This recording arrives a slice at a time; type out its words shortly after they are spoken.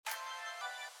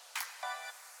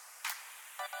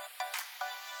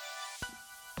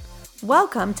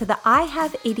Welcome to the I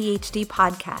Have ADHD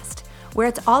podcast, where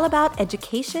it's all about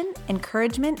education,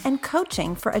 encouragement, and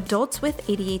coaching for adults with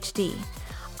ADHD.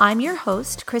 I'm your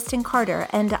host, Kristen Carter,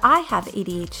 and I have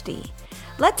ADHD.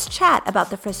 Let's chat about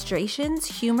the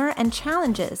frustrations, humor, and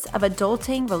challenges of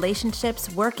adulting,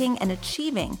 relationships, working, and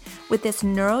achieving with this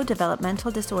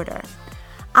neurodevelopmental disorder.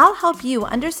 I'll help you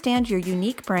understand your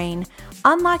unique brain,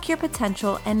 unlock your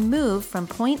potential, and move from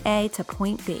point A to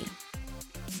point B.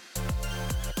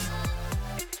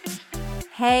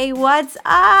 Hey, what's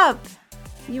up?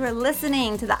 You are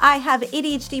listening to the I Have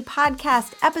ADHD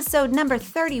podcast, episode number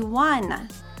 31.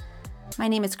 My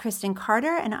name is Kristen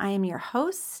Carter, and I am your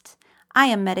host. I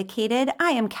am medicated,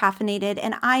 I am caffeinated,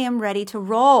 and I am ready to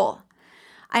roll.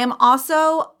 I am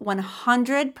also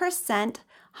 100%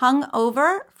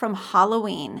 hungover from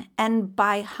Halloween. And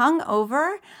by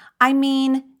hungover, I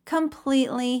mean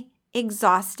completely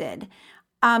exhausted.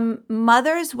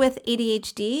 Mothers with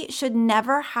ADHD should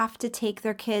never have to take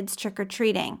their kids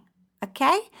trick-or-treating,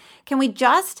 okay? Can we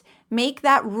just make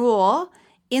that rule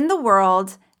in the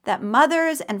world that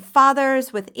mothers and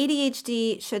fathers with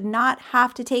ADHD should not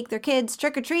have to take their kids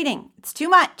trick-or-treating? It's too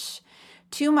much.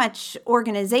 Too much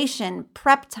organization,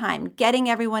 prep time, getting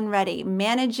everyone ready,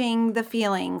 managing the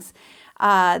feelings,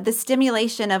 the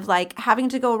stimulation of like having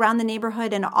to go around the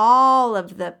neighborhood and all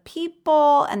of the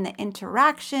people and the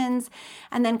interactions,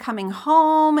 and then coming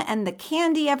home and the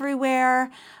candy everywhere.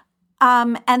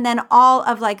 And then all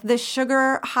of like the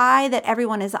sugar high that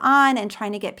everyone is on and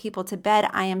trying to get people to bed.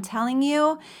 I am telling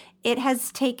you, it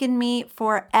has taken me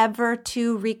forever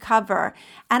to recover.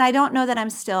 And I don't know that I'm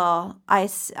I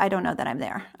don't know that I'm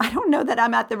there. I don't know that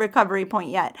I'm at the recovery point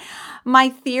yet. My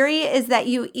theory is that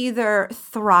you either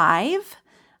thrive,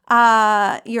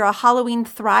 you're a Halloween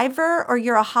thriver, or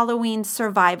you're a Halloween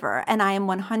survivor. And I am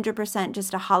 100%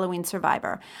 just a Halloween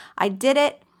survivor. I did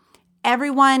it.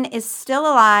 Everyone is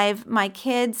still alive. My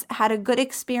kids had a good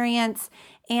experience.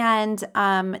 And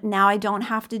now I don't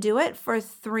have to do it for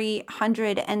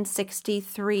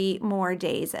 363 more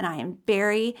days. And I am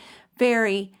very,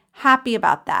 very happy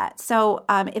about that. So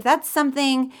if that's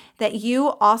something that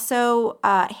you also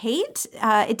hate,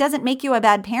 it doesn't make you a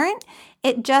bad parent.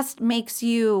 It just makes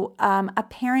you a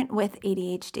parent with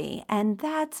ADHD. And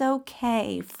that's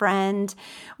okay, friend.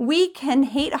 We can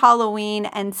hate Halloween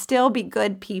and still be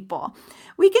good people.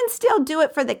 We can still do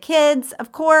it for the kids,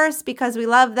 of course, because we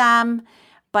love them.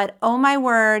 But oh my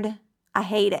word, I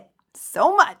hate it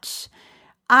so much.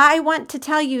 I want to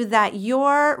tell you that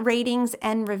your ratings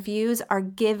and reviews are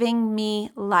giving me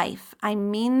life. I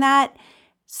mean that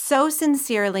so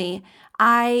sincerely.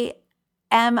 I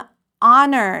am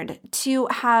honored to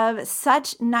have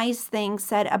such nice things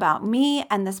said about me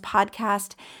and this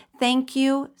podcast. Thank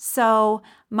you so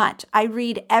much. I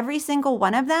read every single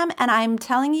one of them, and I'm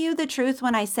telling you the truth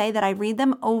when I say that I read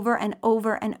them over and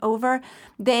over and over.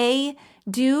 They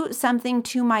do something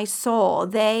to my soul.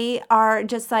 They are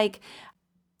just like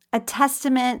a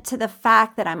testament to the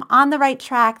fact that I'm on the right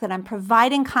track, that I'm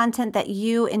providing content that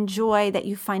you enjoy, that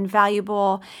you find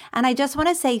valuable. And I just want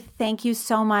to say thank you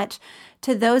so much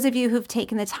to those of you who've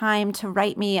taken the time to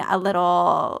write me a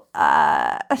little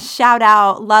shout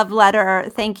out, love letter,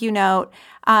 thank you note.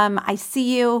 I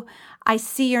see you. I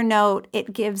see your note.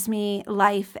 It gives me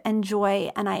life and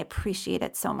joy, and I appreciate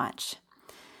it so much.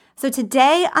 So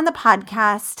today on the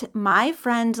podcast, my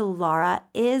friend Laura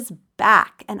is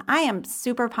back, and I am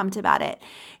super pumped about it.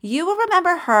 You will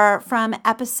remember her from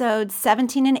episodes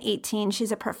 17 and 18.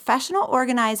 She's a professional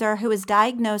organizer who was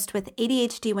diagnosed with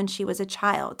ADHD when she was a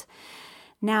child.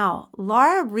 Now,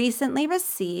 Laura recently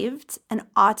received an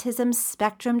autism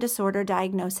spectrum disorder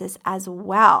diagnosis as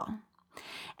well.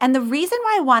 And the reason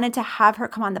why I wanted to have her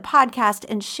come on the podcast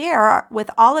and share with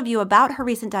all of you about her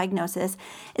recent diagnosis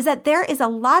is that there is a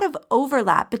lot of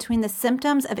overlap between the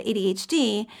symptoms of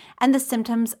ADHD and the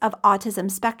symptoms of autism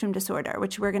spectrum disorder,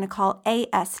 which we're going to call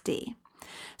ASD.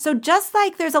 So just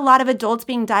like there's a lot of adults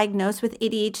being diagnosed with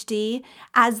ADHD,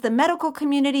 as the medical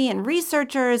community and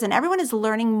researchers and everyone is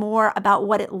learning more about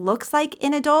what it looks like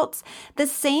in adults, the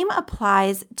same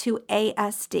applies to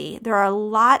ASD. There are a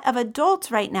lot of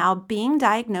adults right now being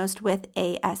diagnosed with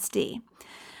ASD.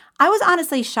 I was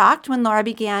honestly shocked when Laura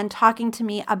began talking to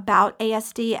me about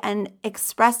ASD and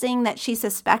expressing that she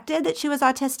suspected that she was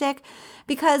autistic,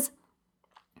 because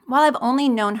while I've only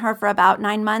known her for about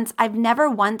 9 months, I've never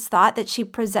once thought that she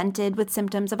presented with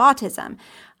symptoms of autism.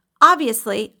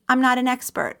 Obviously, I'm not an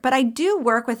expert, but I do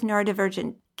work with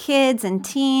neurodivergent kids and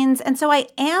teens, and so I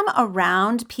am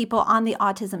around people on the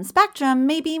autism spectrum,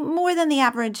 maybe more than the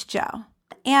average Joe.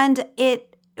 And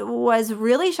it was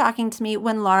really shocking to me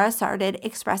when Laura started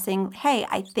expressing, hey,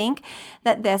 I think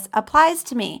that this applies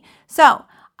to me. So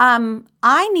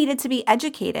I needed to be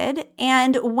educated.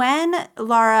 And when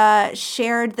Laura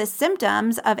shared the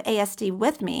symptoms of ASD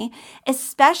with me,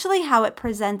 especially how it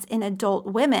presents in adult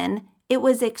women, it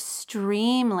was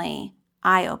extremely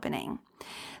eye-opening.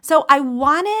 So I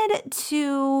wanted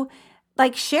to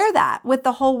share that with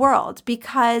the whole world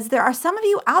because there are some of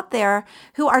you out there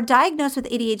who are diagnosed with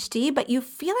ADHD, but you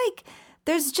feel like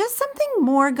there's just something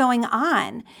more going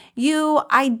on. You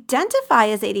identify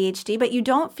as ADHD, but you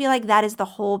don't feel like that is the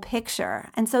whole picture.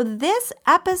 And so this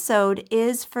episode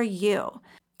is for you.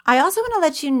 I also want to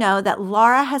let you know that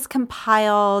Laura has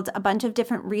compiled a bunch of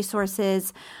different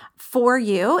resources for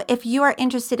you if you are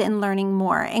interested in learning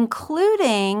more,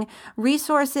 including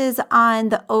resources on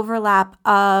the overlap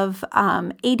of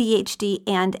ADHD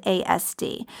and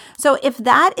ASD. So if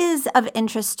that is of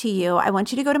interest to you, I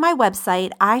want you to go to my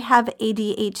website,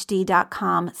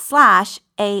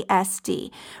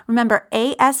 ihaveadhd.com/ASD. Remember,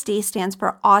 ASD stands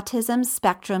for Autism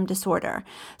Spectrum Disorder.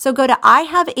 So go to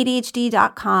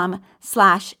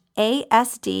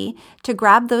ihaveadhd.com/ASD to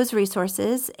grab those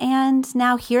resources. And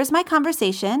now here's my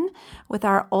conversation with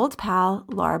our old pal,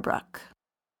 Laura Brooke.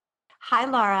 Hi,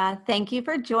 Laura. Thank you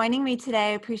for joining me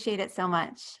today. I appreciate it so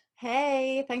much.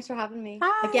 Hey, thanks for having me.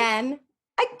 Hi. Again.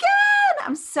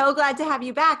 I'm so glad to have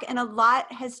you back. And a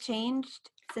lot has changed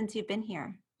since you've been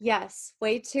here. Yes,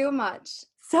 way too much.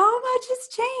 So much has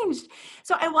changed.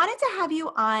 So I wanted to have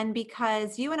you on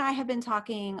because you and I have been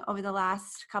talking over the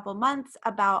last couple months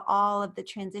about all of the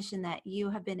transition that you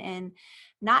have been in,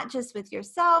 not just with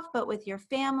yourself, but with your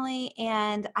family.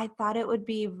 And I thought it would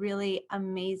be really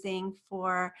amazing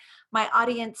for my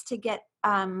audience to get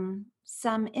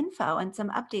some info and some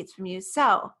updates from you.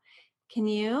 So can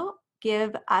you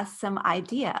give us some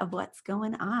idea of what's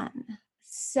going on?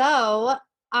 So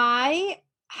I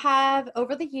have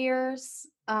over the years,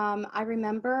 I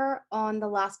remember on the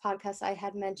last podcast I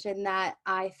had mentioned that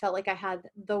I felt like I had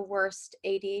the worst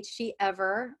ADHD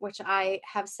ever, which I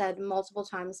have said multiple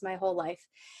times my whole life.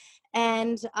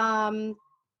 And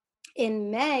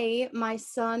in May, my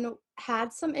son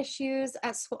had some issues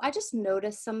at school. I just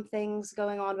noticed some things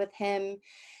going on with him.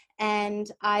 And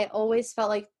I always felt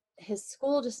like his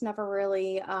school just never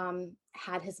really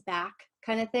had his back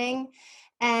kind of thing.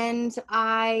 And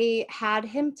I had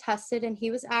him tested, and he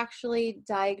was actually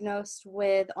diagnosed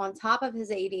with, on top of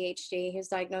his ADHD, he was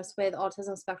diagnosed with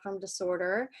autism spectrum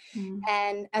disorder,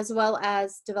 and as well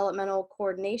as developmental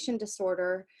coordination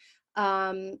disorder,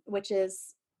 which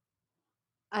is,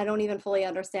 I don't even fully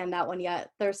understand that one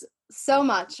yet. There's so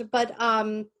much. But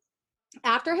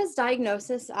after his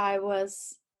diagnosis, I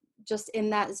was just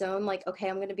in that zone, like, okay,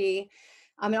 I'm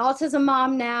an autism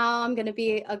mom now. I'm going to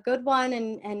be a good one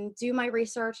and do my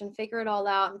research and figure it all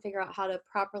out and figure out how to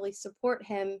properly support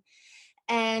him.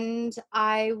 And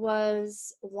I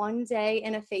was one day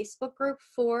in a Facebook group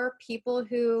for people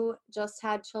who just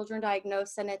had children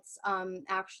diagnosed, and it's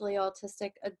actually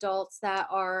autistic adults that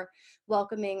are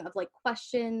welcoming of like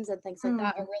questions and things like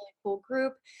that. A really cool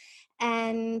group.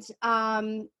 And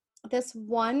this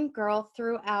one girl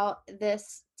threw out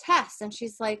this test, and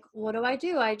she's like, what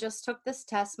do? I just took this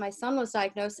test. My son was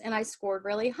diagnosed and I scored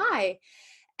really high.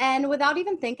 And without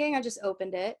even thinking, I just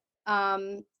opened it.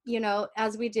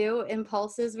 As we do,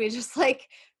 impulses, we just like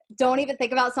don't even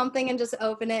think about something and just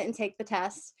open it and take the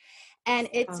test. And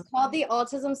it's called the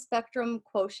Autism Spectrum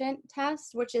Quotient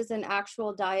Test, which is an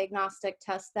actual diagnostic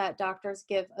test that doctors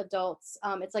give adults.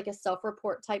 It's like a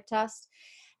self-report type test.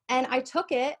 And I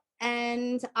took it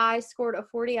and I scored a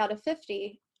 40 out of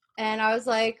 50. And I was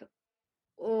like,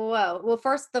 whoa. Well,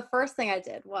 the first thing I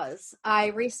did was I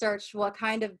researched what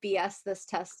kind of BS this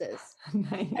test is.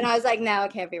 Nice. And I was like, no,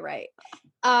 it can't be right.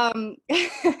 And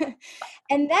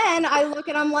then I look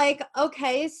and I'm like,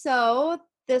 okay, so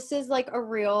this is like a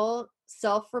real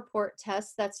self-report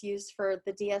test that's used for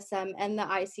the DSM and the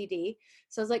ICD.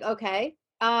 So I was like, okay.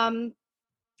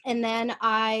 And then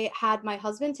I had my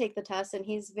husband take the test, and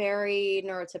he's very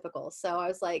neurotypical. So I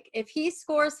was like, if he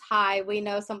scores high, we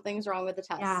know something's wrong with the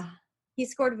test. Yeah. He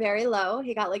scored very low.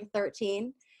 He got like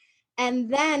 13.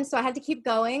 And then, so I had to keep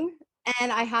going.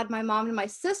 And I had my mom and my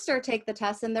sister take the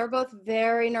test, and they're both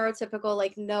very neurotypical,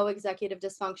 like no executive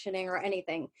dysfunctioning or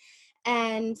anything.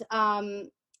 And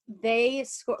they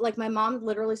scored, like my mom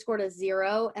literally scored a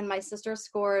 0, and my sister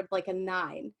scored like a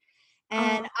 9.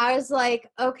 And I was like,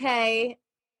 okay,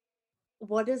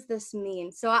 what does this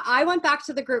mean? So I went back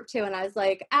to the group too, and I was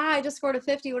like, I just scored a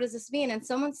 50. What does this mean? And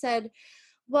someone said,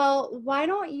 well, why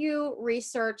don't you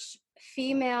research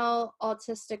female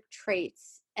autistic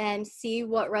traits and see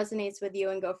what resonates with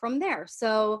you and go from there?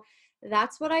 So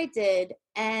That's what I did.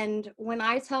 And when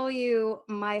I tell you,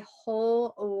 my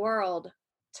whole world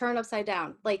turned upside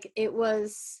down. Like, it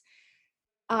was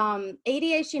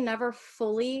ADHD never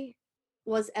fully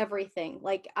was everything.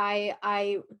 Like,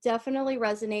 I definitely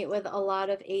resonate with a lot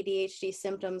of ADHD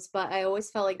symptoms, but I always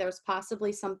felt like there was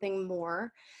possibly something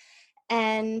more.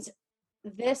 And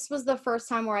this was the first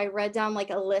time where I read down like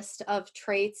a list of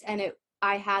traits, and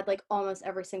I had like almost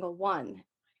every single one.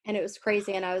 And it was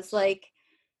crazy. And I was like,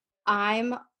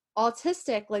 I'm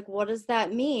autistic. Like, what does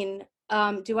that mean?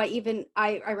 Do I even,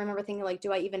 I remember thinking like,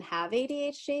 do I even have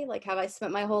ADHD? Like, have I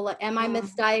spent my whole life, am I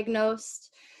misdiagnosed?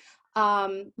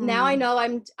 Now I Mm.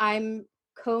 know I'm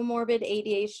comorbid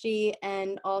ADHD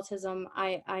and autism.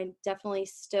 I definitely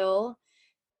still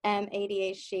am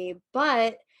ADHD,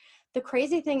 but the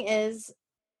crazy thing is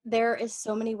there is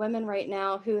so many women right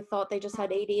now who thought they just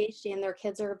had ADHD and their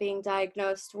kids are being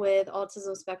diagnosed with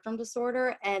autism spectrum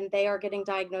disorder, and they are getting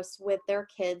diagnosed with their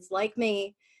kids like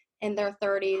me in their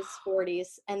 30s,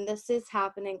 40s, and this is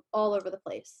happening all over the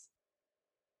place.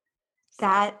 So,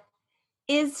 That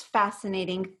is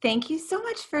fascinating. Thank you so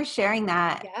much for sharing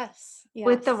that yes,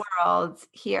 with the yes. world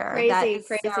here. That Crazy, is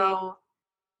crazy.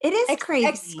 it is crazy.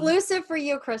 Exclusive for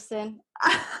you, Kristen.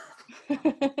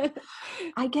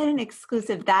 I get an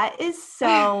exclusive. That is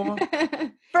so,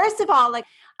 first of all, like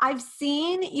I've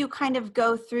seen you kind of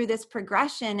go through this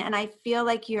progression, and I feel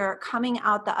like you're coming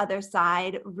out the other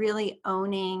side, really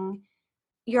owning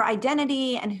your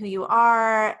identity and who you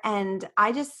are. And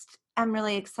I just am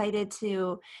really excited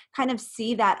to kind of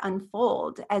see that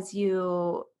unfold as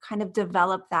you kind of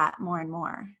develop that more and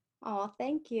more. Oh,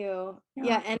 thank you. You're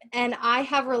Yeah, welcome. and I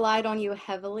have relied on you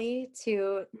heavily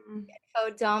to Mm.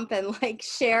 info dump and like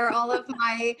share all of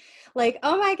my like,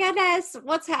 oh my goodness,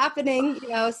 what's happening,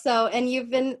 so, and you've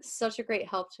been such a great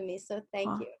help to me, so thank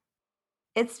Well, you.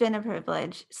 it's been a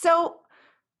privilege. So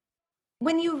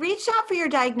when you reached out for your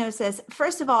diagnosis,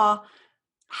 first of all,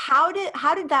 how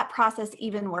did that process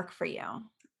even work for you?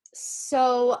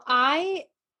 So I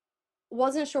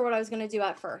wasn't sure what I was going to do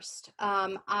at first.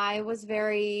 I was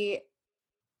very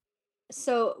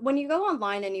So when you go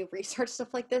online and you research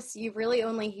stuff like this, you really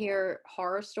only hear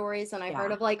horror stories. And I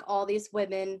heard Yeah. of like all these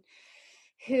women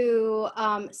who,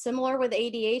 similar with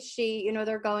ADHD,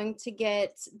 they're going to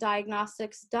get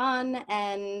diagnostics done,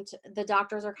 and the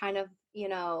doctors are kind of,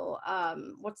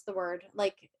 what's the word?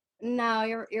 Like,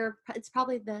 no, it's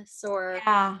probably this, or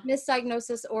Yeah.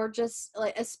 misdiagnosis, or just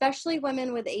like, especially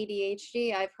women with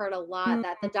ADHD. I've heard a lot Mm.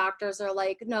 that the doctors are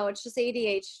like, no, it's just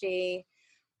ADHD.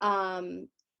 um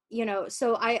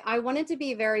so I wanted to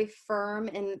be very firm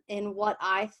in what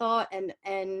I thought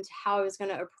and how I was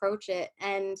going to approach it,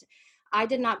 and I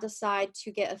did not decide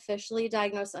to get officially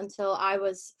diagnosed until I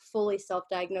was fully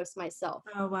self-diagnosed myself.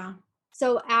 Oh, wow.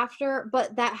 So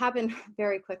but that happened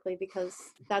very quickly because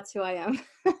that's who I am.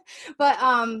 But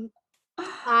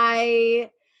I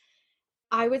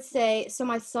I would say, so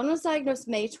my son was diagnosed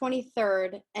May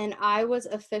 23rd, and I was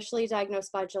officially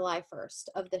diagnosed by July 1st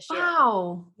of this year.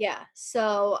 Wow. Yeah.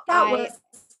 So That was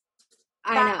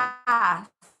I know,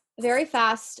 fast. very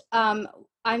fast.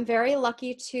 I'm very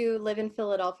lucky to live in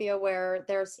Philadelphia, where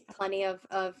there's plenty of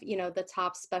the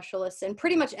top specialists in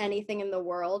pretty much anything in the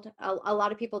world. A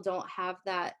lot of people don't have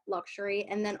that luxury.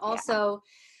 And then Yeah. also,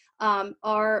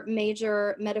 our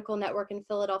major medical network in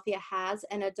Philadelphia has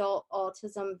an adult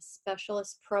autism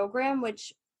specialist program,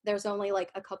 which there's only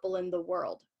like a couple in the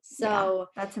world. Yeah. So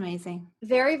That's amazing.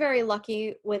 very, very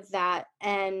lucky with that.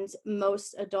 And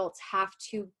most adults have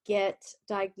to get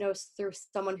diagnosed through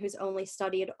someone who's only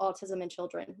studied autism in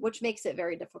children, which makes it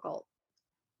very difficult.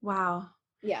 Wow.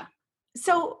 Yeah.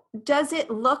 So does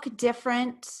it look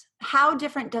different? How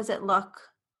different does it look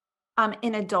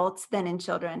in adults than in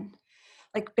children?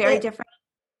 Like very It different?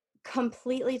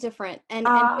 completely different. And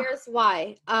Uh, here's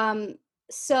why.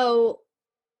 So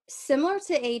similar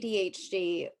to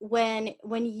ADHD,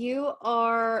 when you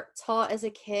are taught as a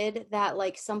kid that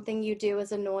like something you do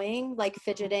is annoying, like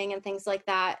fidgeting and things like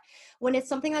that, when it's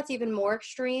something that's even more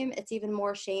extreme, it's even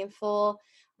more shameful.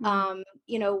 mm,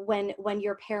 When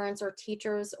your parents or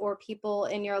teachers or people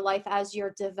in your life as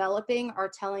you're developing are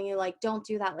telling you like, don't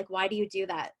do that, like, why do you do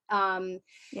that?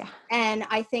 yeah. And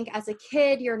I think as a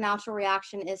kid, your natural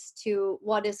reaction is to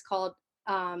what is called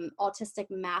autistic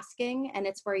masking, and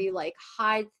it's where you like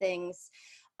hide things.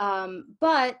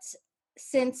 But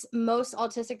since most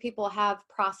autistic people have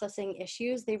processing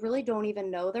issues, they really don't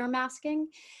even know they're masking.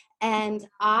 And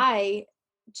I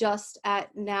just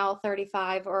at now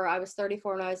 35, or I was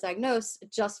 34 when I was diagnosed,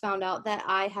 just found out that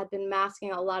I had been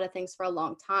masking a lot of things for a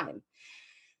long time.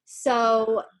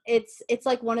 So it's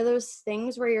like one of those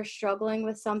things where you're struggling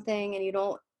with something and you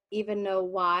don't even know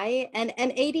why. And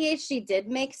ADHD did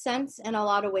make sense in a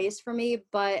lot of ways for me,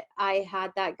 but I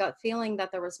had that gut feeling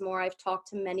that there was more. I've talked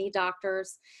to many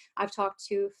doctors. I've talked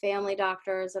to family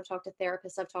doctors. I've talked to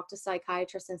therapists. I've talked to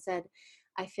psychiatrists and said,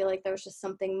 I feel like there was just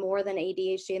something more than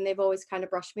ADHD. And they've always kind of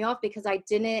brushed me off because I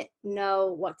didn't know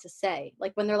what to say.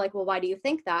 Like when they're like, well, why do you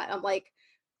think that? I'm like,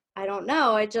 I don't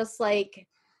know. I just like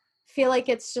feel like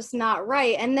it's just not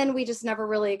right. And then we just never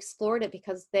really explored it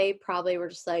because they probably were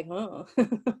just like, oh,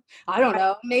 I don't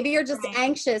know. Maybe you're just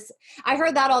anxious. I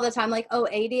heard that all the time. Like, oh,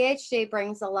 ADHD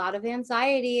brings a lot of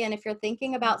anxiety. And if you're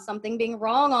thinking about something being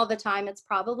wrong all the time, it's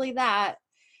probably that.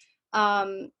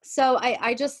 So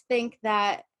I just think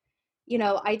that, you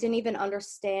know, I didn't even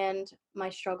understand my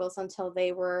struggles until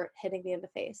they were hitting me in the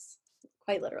face,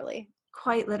 quite literally.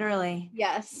 Quite literally.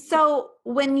 Yes. So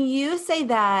when you say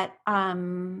that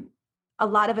a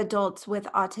lot of adults with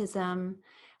autism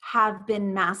have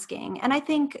been masking, and I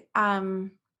think,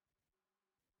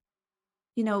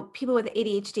 you know, people with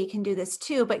ADHD can do this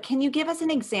too, but can you give us an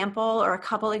example or a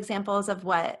couple examples of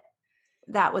what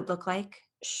that would look like?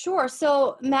 Sure.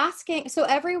 So masking, so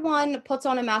everyone puts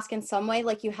on a mask in some way,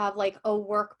 like you have like a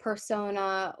work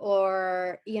persona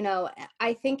or, you know,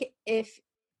 I think if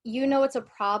you know it's a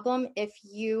problem, if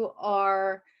you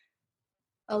are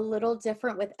a little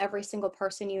different with every single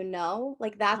person you know,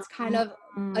 like that's kind of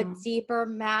a Mm. deeper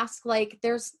mask. Like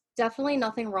there's definitely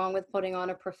nothing wrong with putting on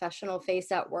a professional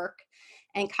face at work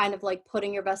and kind of like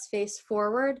putting your best face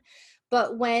forward.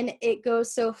 But when it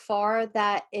goes so far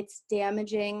that it's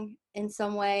damaging in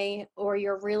some way, or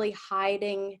you're really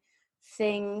hiding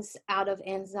things out of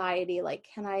anxiety, like,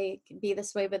 can I be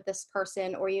this way with this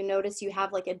person? Or you notice you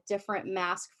have like a different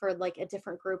mask for like a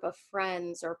different group of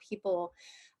friends or people.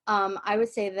 I would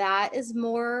say that is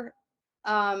more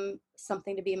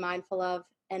something to be mindful of.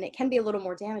 And it can be a little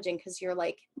more damaging because you're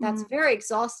like, that's very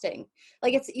exhausting.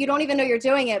 Like it's, you don't even know you're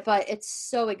doing it, but it's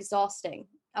so exhausting.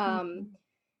 Mm-hmm.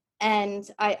 And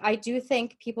I do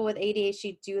think people with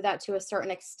ADHD do that to a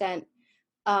certain extent.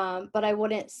 But I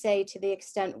wouldn't say to the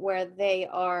extent where they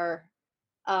are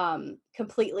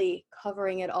completely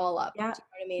covering it all up. Yeah, Do you know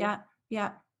what I mean? yeah,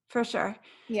 yeah, for sure.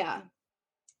 Yeah.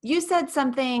 You said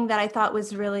something that I thought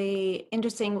was really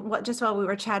interesting. What just while we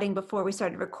were chatting before we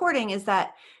started recording is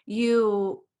that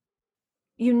you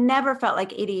never felt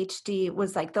like ADHD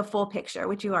was like the full picture,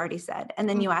 which you already said. And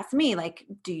then you asked me like,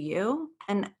 do you?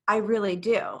 And I really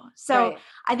do. So Right.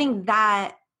 I think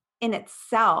that in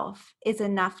itself is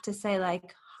enough to say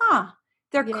like, huh,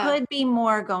 there Yeah. could be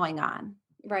more going on.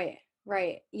 Right.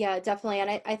 Right. Yeah, definitely.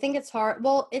 And I think it's hard.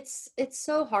 Well, it's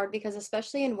so hard because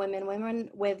especially in women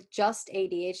with just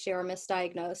ADHD are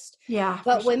misdiagnosed. Yeah, for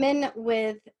But sure. women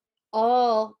with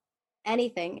all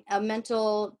anything,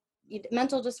 mental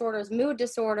disorders, mood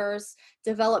disorders,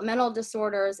 developmental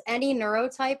disorders, any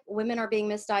neurotype, women are being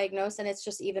misdiagnosed and it's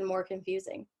just even more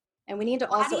confusing. And we need to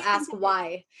Why do also you think ask that is?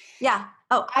 why. Yeah.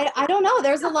 Oh, I don't know.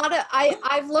 There's a lot of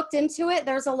I've looked into it.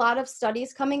 There's a lot of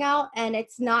studies coming out and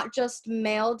it's not just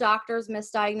male doctors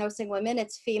misdiagnosing women,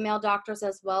 it's female doctors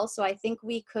as well. So I think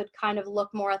we could kind of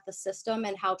look more at the system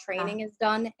and how yeah, training is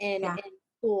done yeah. in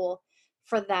school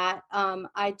for that.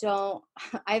 I don't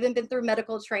I haven't been through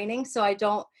medical training, so I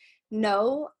don't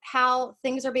know how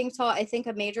things are being taught. I think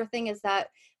a major thing is that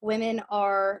women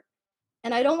are,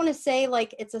 and I don't want to say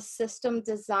like it's a system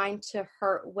designed to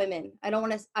hurt women. I don't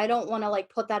want to like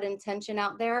put that intention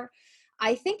out there.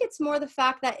 I think it's more the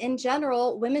fact that in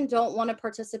general, women don't want to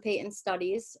participate in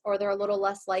studies or they're a little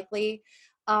less likely.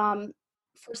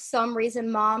 For some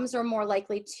reason, moms are more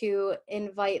likely to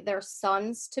invite their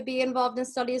sons to be involved in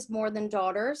studies more than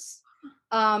daughters.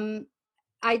 Um,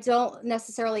 I don't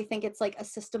necessarily think it's like a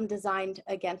system designed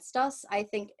against us. I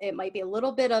think it might be a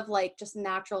little bit of like just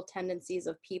natural tendencies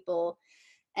of people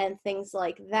and things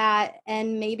like that.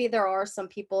 And maybe there are some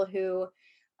people who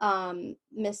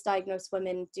misdiagnose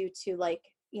women due to like,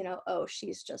 you know, oh,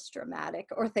 she's just dramatic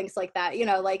or things like that. You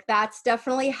know, like that's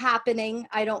definitely happening.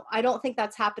 I don't think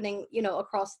that's happening, you know,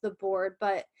 across the board,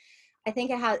 but I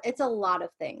think it's a lot of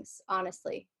things,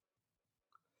 honestly.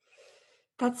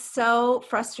 That's so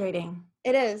frustrating.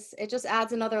 It is. It just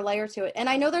adds another layer to it. And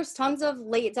I know there's tons of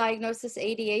late diagnosis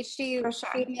ADHD For sure.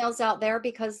 females out there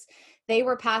because they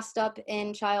were passed up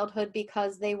in childhood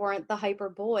because they weren't the hyper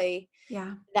boy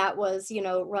Yeah. that was, you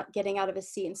know, getting out of his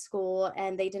seat in school,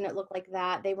 and they didn't look like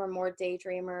that. They were more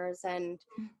daydreamers and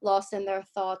lost in their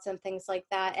thoughts and things like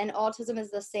that. And autism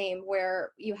is the same,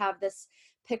 where you have this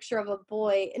picture of a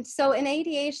boy. And so in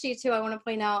ADHD too, I want to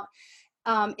point out,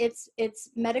 it's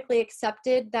medically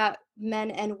accepted that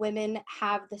men and women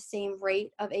have the same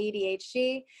rate of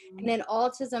ADHD. And in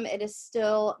autism, it is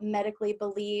still medically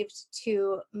believed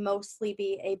to mostly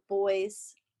be a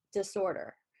boy's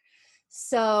disorder.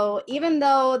 So even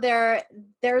though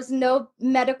there's no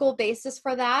medical basis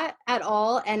for that at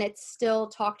all, and it's still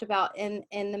talked about in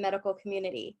the medical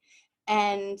community,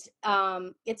 and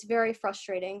it's very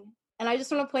frustrating. And I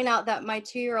just want to point out that my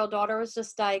 2-year-old daughter was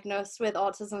just diagnosed with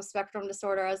autism spectrum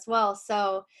disorder as well.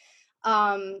 So,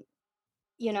 I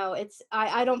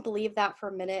don't believe that for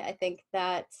a minute. I think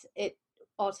that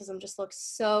autism just looks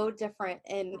so different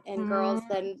in girls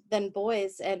than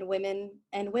boys, and women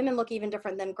look even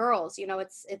different than girls.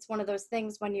 It's one of those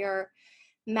things when you're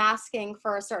masking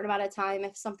for a certain amount of time,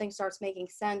 if something starts making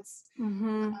sense,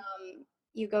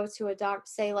 you go to a doctor,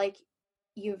 say like,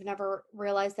 you've never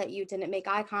realized that you didn't make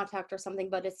eye contact or something,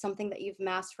 but it's something that you've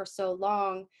masked for so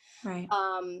long. Right.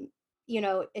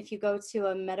 If you go to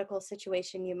a medical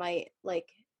situation, you might like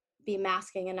be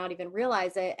masking and not even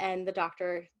realize it. And the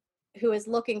doctor who is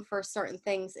looking for certain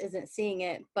things isn't seeing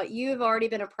it, but you've already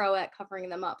been a pro at covering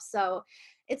them up. So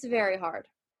it's very hard.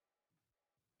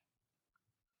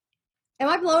 Am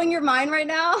I blowing your mind right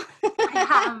now? I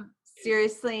have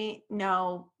seriously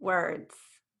no words.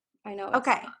 I know.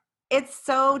 Okay. It's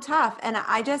so tough. And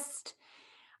I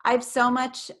have so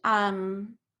much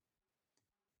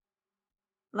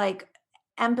like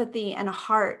empathy and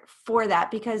heart for that,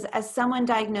 because as someone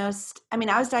diagnosed, I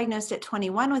was diagnosed at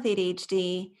 21 with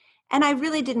ADHD, and I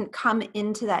really didn't come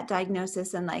into that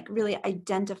diagnosis and like really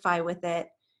identify with it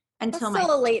until That's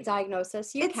still a late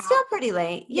diagnosis. It's still pretty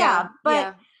late. Yeah.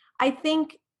 But I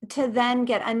think to then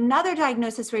get another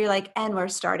diagnosis where you're like, and we're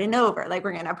starting over, like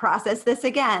we're going to process this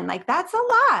again. Like that's a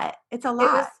lot. It's a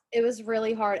lot. It was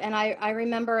really hard. And I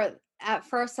remember at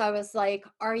first I was like,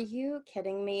 are you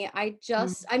kidding me?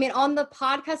 on the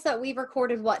podcast that we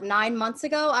recorded, 9 months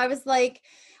ago, I was like,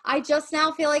 I just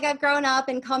now feel like I've grown up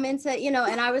and come into,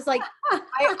 and I was like,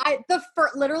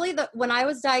 when I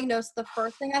was diagnosed, the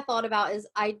first thing I thought about is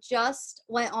I just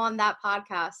went on that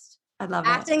podcast. I love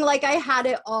acting like I had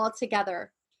it all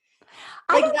together.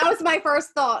 Like that was my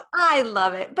first thought. I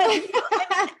love it. But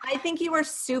I think you were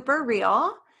super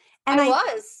real. And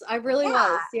I really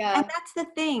was. Yeah. And that's the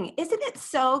thing. Isn't it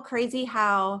so crazy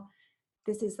how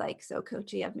this is like so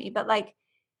coachy of me, but like,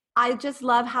 I just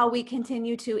love how we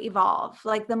continue to evolve.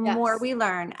 Like the more we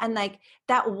learn, and like,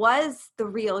 that was the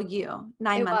real you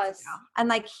 9 months ago. And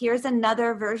like, here's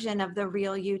another version of the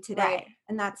real you today. Right.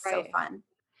 And that's so fun.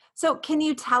 So can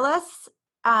you tell us,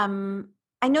 I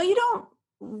know you don't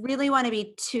really want to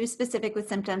be too specific with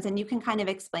symptoms, and you can kind of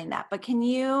explain that, but can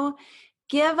you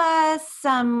give us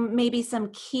maybe some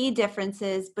key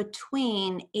differences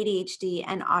between ADHD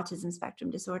and autism spectrum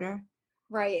disorder?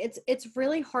 Right. It's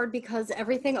really hard because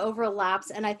everything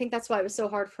overlaps. And I think that's why it was so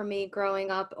hard for me growing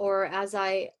up, or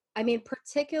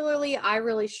particularly I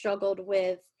really struggled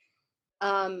with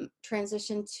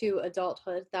transition to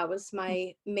adulthood. That was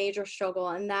my major struggle.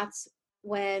 And that's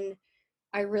when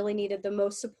I really needed the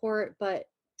most support, but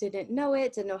didn't know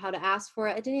how to ask for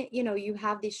it. I didn't, you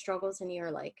have these struggles and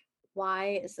you're like,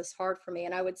 why is this hard for me?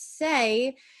 And I would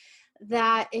say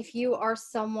that if you are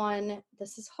someone,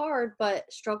 this is hard, but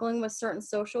struggling with certain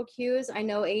social cues, I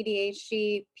know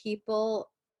ADHD people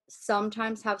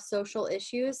sometimes have social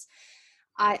issues.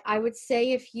 I would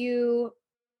say if you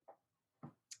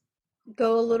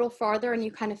go a little farther and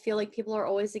you kind of feel like people are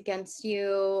always against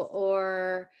you,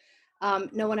 or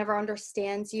no one ever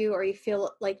understands you, or you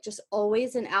feel like just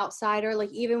always an outsider,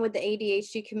 like even with the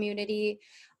ADHD community,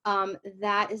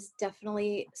 that is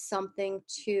definitely something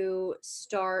to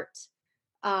start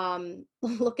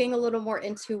looking a little more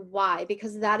into why,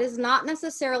 because that is not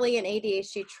necessarily an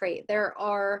ADHD trait.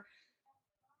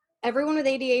 Everyone with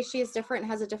ADHD is different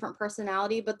and has a different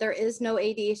personality, but there is no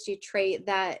ADHD trait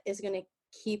that is going to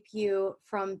keep you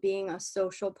from being a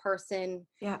social person,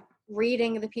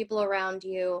 reading the people around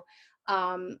you.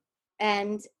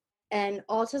 And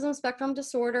autism spectrum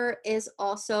disorder is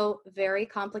also very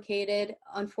complicated,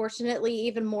 unfortunately,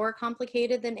 even more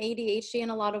complicated than ADHD in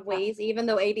a lot of ways, even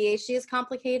though ADHD is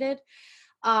complicated,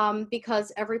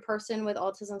 because every person with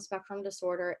autism spectrum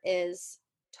disorder is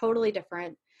totally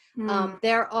different.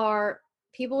 There are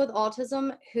people with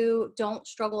autism who don't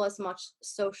struggle as much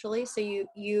socially, so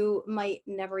you might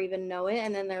never even know it.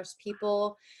 And then there's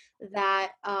people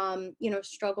that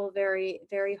struggle very,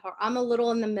 very hard. I'm a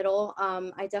little in the middle.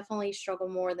 I definitely struggle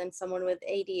more than someone with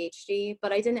ADHD,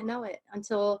 but I didn't know it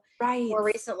until more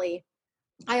recently.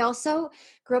 I also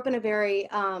grew up in a very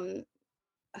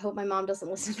I hope my mom doesn't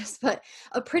listen to this, but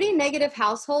a pretty negative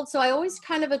household. So I always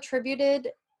kind of attributed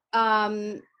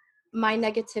my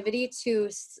negativity to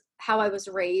how I was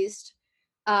raised,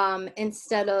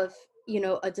 instead of,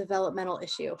 a developmental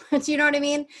issue. Do you know what I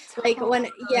mean? Like when,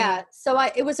 Totally. so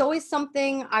it was always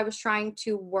something I was trying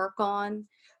to work on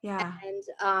Yeah.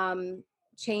 and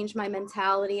change my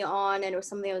mentality on. And it was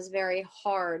something that was very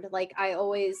hard. Like I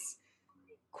always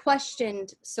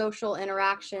questioned social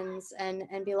interactions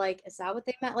and be like, is that what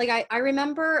they meant? Like I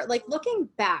remember like looking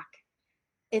back,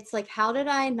 it's like, how did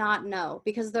I not know?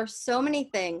 Because there's so many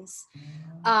things.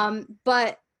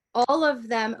 But all of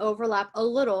them overlap a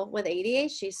little with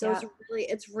ADHD. So Yeah.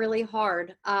 it's really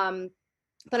hard.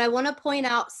 But I want to point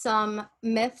out some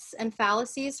myths and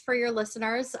fallacies for your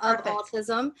listeners of Perfect.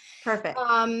 autism. Perfect.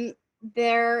 Um,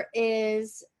 there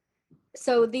is,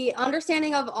 so the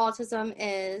understanding of autism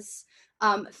is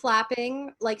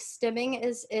flapping, like stimming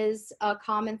is a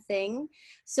common thing.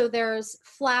 So there's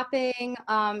flapping,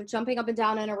 jumping up and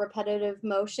down in a repetitive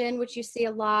motion, which you see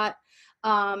a lot.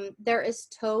 There is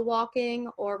toe walking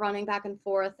or running back and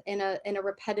forth in a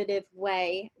repetitive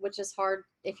way, which is hard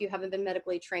if you haven't been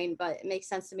medically trained, but it makes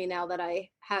sense to me now that I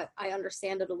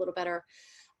understand it a little better.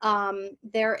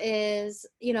 There is,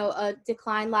 a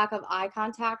decline lack of eye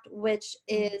contact, which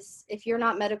is, if you're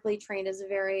not medically trained, is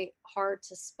very hard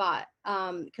to spot.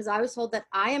 Because I was told that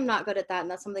I am not good at that, and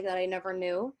that's something that I never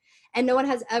knew. And no one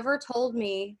has ever told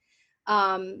me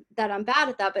that I'm bad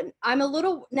at that. But I'm a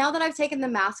little, now that I've taken the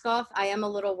mask off, I am a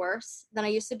little worse than I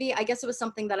used to be. I guess it was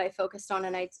something that I focused on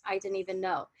and I didn't even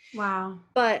know. Wow.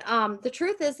 But the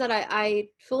truth is that I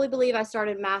fully believe I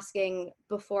started masking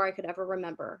before I could ever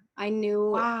remember. I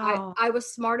knew Wow. I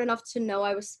was smart enough to know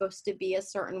I was supposed to be a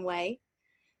certain way,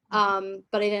 but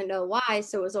I didn't know why.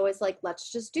 So it was always like,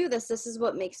 let's just do this. This is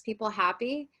what makes people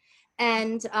happy.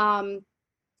 And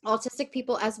autistic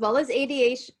people, as well as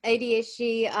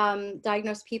ADHD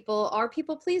diagnosed people, are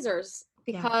people pleasers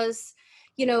Yeah. because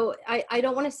I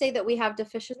don't want to say that we have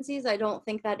deficiencies. I don't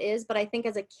think that is, but I think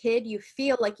as a kid you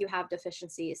feel like you have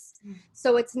deficiencies,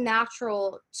 so it's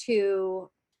natural to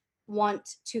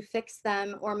want to fix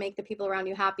them or make the people around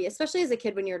you happy, especially as a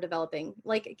kid when you're developing.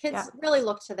 Like Yeah. kids really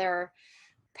look to their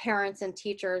parents and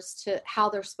teachers to how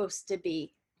they're supposed to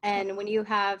be, Yeah. and when you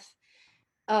have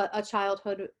a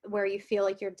childhood where you feel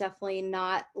like you're definitely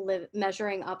not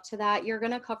measuring up to that, you're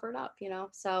going to cover it up,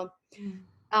 so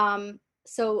Mm.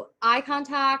 so eye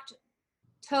contact,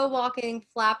 toe walking,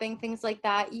 flapping, things like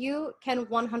that, you can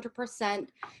 100%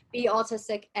 be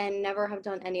autistic and never have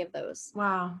done any of those.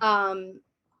 Wow.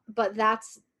 But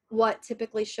that's what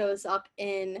typically shows up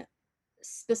in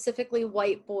specifically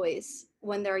white boys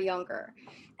when they're younger.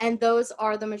 And those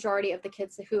are the majority of the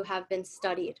kids who have been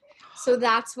studied. So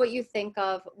that's what you think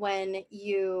of when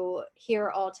you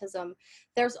hear autism.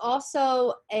 There's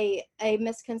also a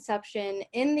misconception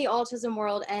in the autism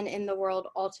world and in the world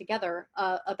altogether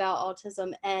about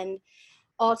autism. And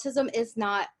autism is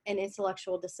not an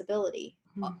intellectual disability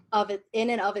of it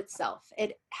in and of itself.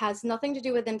 It has nothing to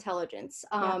do with intelligence.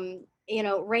 Yeah.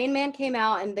 Rain Man came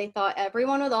out and they thought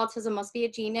everyone with autism must be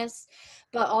a genius,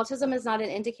 but autism is not an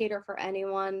indicator for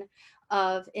anyone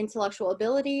of intellectual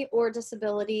ability or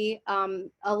disability.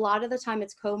 A lot of the time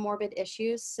it's comorbid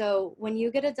issues. So when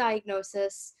you get a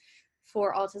diagnosis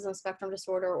for autism spectrum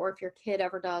disorder, or if your kid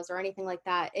ever does or anything like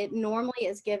that, it normally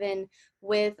is given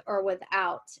with or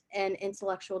without an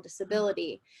intellectual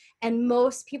disability. And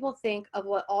most people think of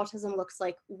what autism looks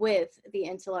like with the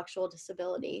intellectual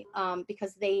disability,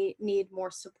 because they need more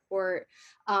support.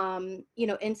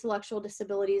 Intellectual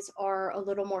disabilities are a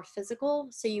little more physical,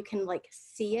 so you can like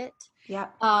see it. Yeah.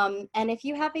 And if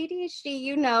you have ADHD,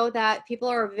 you know that people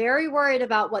are very worried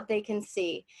about what they can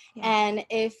see. Yeah. And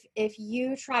if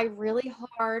you try really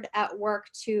hard at work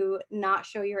to not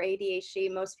show your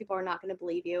ADHD, most people are not going to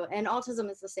believe you. And autism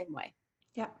is the same way.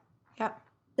 Yeah. Yeah.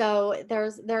 So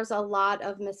there's a lot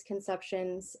of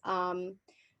misconceptions.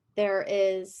 There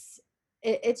is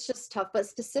it's just tough, but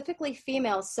specifically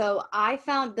females. So I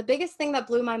found the biggest thing that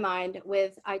blew my mind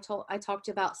with I talked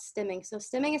about stimming. So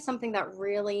stimming is something that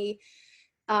really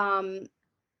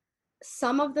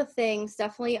some of the things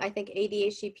definitely I think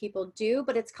ADHD people do,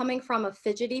 but it's coming from a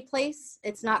fidgety place.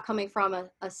 It's not coming from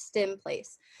a stim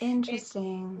place.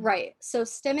 Interesting. Right. So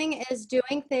stimming is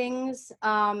doing things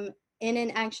in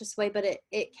an anxious way, but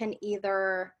it can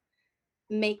either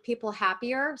make people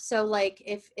happier. So like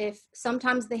if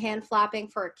sometimes the hand flapping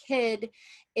for a kid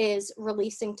is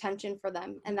releasing tension for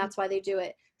them, and that's why they do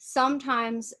it.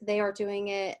 Sometimes they are doing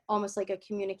it almost like a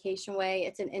communication way.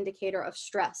 It's an indicator of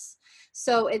stress.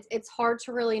 So it's hard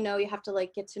to really know. You have to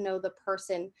like get to know the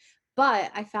person.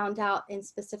 But I found out in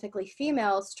specifically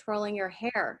females, twirling your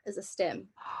hair is a stim.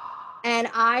 And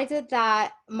I did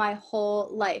that my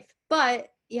whole life. But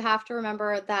you have to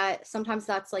remember that sometimes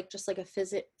that's like just like a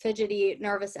fidgety,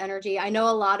 nervous energy. I know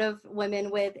a lot of women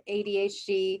with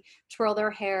ADHD twirl their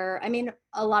hair. I mean,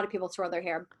 a lot of people twirl their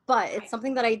hair, but it's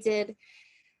something that I did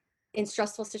in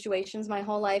stressful situations my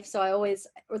whole life. So I always,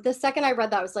 the second I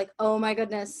read that, I was like, oh my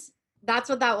goodness, that's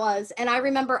what that was. And I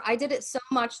remember I did it so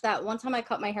much that one time I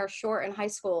cut my hair short in high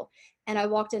school and I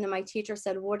walked in and my teacher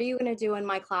said, what are you going to do in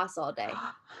my class all day?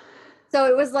 So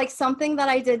it was like something that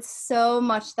I did so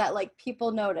much that like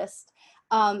people noticed.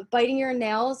 Biting your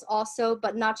nails also,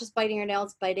 but not just biting your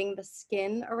nails, biting the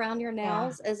skin around your Yeah.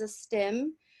 nails as a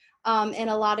stim in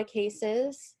a lot of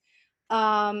cases.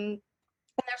 Um,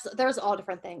 there's all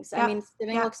different things. I Yep. mean,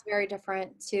 stimming Yep. looks very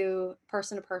different to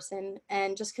person,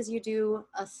 and just because you do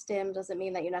a stim doesn't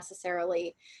mean that you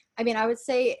necessarily. I mean, I would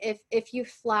say if you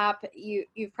flap,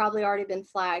 you've probably already been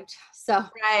flagged. So,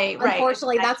 Right. Right.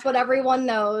 unfortunately, that's what everyone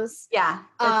knows. Yeah.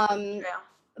 That's Um,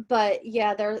 true. but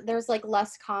yeah, there's like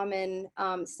less common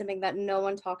stimming that no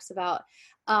one talks about.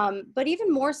 But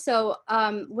even more so,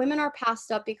 women are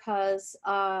passed up because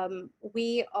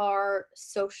we are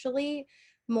socially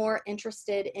more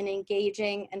interested in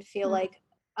engaging and feel Mm. like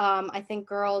I think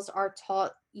girls are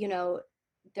taught,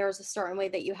 there's a certain way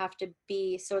that you have to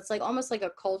be. So it's like almost like a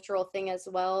cultural thing as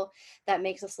well that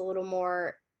makes us a little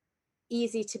more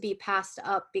easy to be passed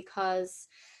up because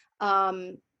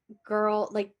um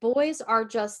like boys are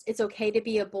just, it's okay to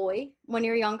be a boy when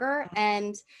you're younger,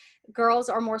 and girls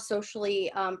are more socially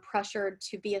pressured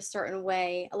to be a certain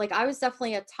way. Like I was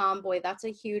definitely a tomboy. That's a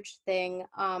huge thing.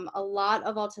 A lot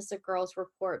of autistic girls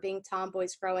report being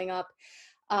tomboys growing up.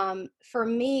 For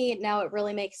me now it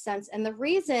really makes sense, and the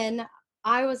reason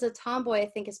I was a tomboy I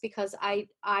think is because I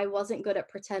wasn't good at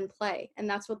pretend play, and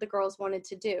that's what the girls wanted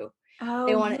to do. Oh,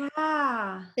 They wanted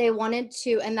yeah. they wanted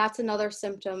to, and that's another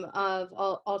symptom of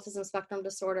autism spectrum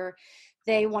disorder.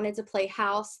 They wanted to play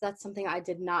house. That's something I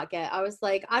did not get. I was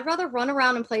like, I'd rather run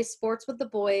around and play sports with the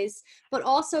boys, but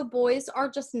also boys are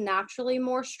just naturally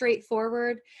more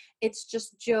straightforward. It's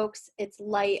just jokes. It's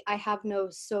light. I have no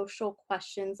social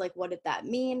questions. Like, what did that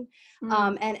mean?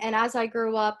 Mm. And as I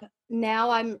grew up, now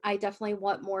I definitely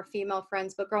want more female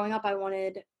friends, but growing up, I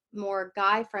wanted more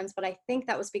guy friends, but I think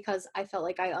that was because I felt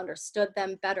like I understood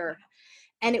them better,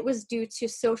 and it was due to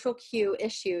social cue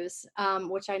issues,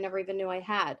 which I never even knew I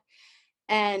had.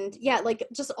 And yeah, like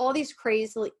just all these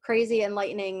crazy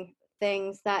enlightening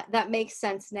things that makes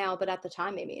sense now, but at the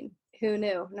time, I mean, who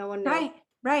knew? No one knew. Right.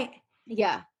 Right.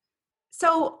 Yeah.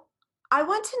 So I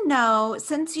want to know,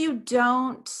 since you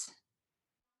don't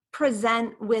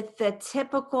present with the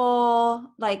typical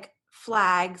like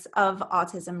flags of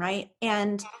autism, right?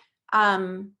 And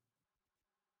um,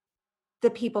 the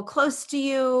people close to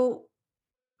you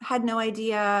had no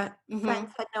idea, Hmm.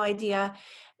 friends had no idea.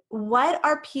 What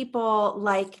are people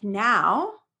like now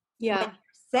when Yeah. you're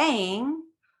saying,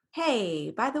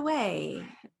 hey, by the way,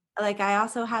 like I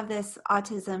also have this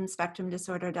autism spectrum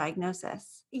disorder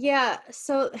diagnosis? Yeah.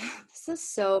 So this is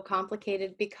so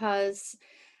complicated because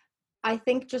I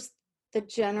think just the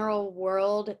general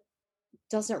world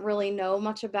doesn't really know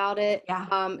much about it.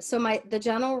 Yeah. So the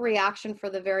general reaction for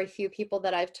the very few people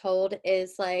that I've told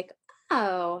is like,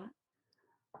 oh,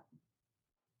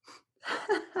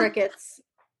 crickets.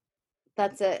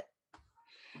 That's it.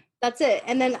 That's it.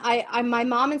 And then my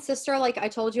mom and sister, like I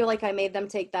told you, like I made them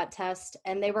take that test,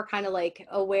 and they were kind of like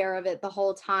aware of it the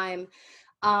whole time.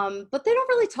 But they don't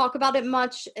really talk about it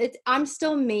much. I'm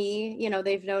still me,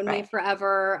 they've known me Right.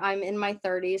 forever. I'm in my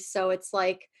 30s, so it's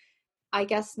like I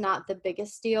guess not the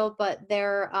biggest deal, but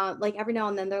they're like every now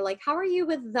and then they're like, "How are you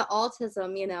with the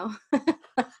autism?"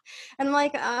 And I'm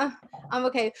like, I'm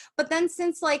okay. But then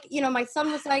since like my son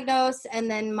was diagnosed,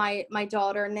 and then my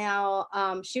daughter now,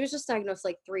 she was just diagnosed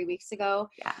like 3 weeks ago.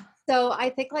 Yeah. So I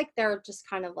think like they're just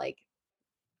kind of like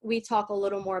we talk a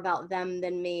little more about them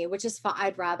than me, which is fine.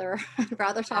 I'd rather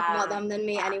talk about them than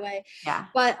me Yeah. anyway. Yeah.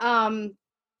 But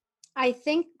I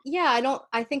think, yeah,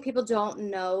 I think people don't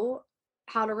know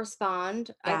how to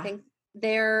respond. Yeah.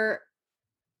 They're,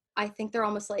 I think they're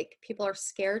almost like people are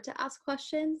scared to ask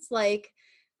questions like,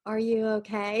 are you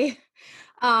okay?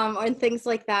 And things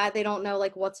like that. They don't know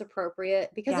like what's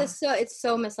appropriate because Yeah. it's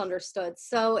so misunderstood.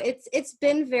 So it's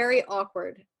been very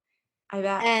awkward. I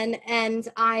bet. And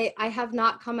I have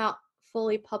not come out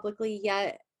fully publicly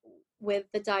yet with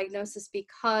the diagnosis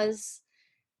because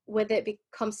with it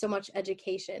becomes so much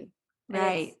education, and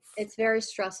Right. it's very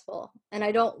stressful, and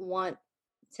I don't want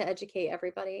to educate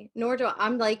everybody, nor do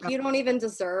I'm like, you don't even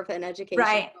deserve an education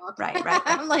Right. talk. Right. Right. Right.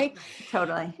 I'm like,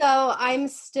 Totally. so I'm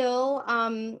still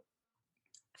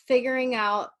figuring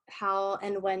out how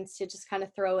and when to just kind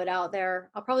of throw it out there.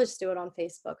 I'll probably just do it on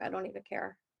Facebook. I don't even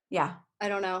care. Yeah. I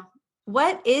don't know.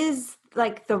 What is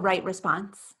like the right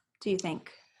response, do you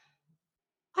think?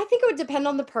 I think it would depend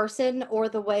on the person or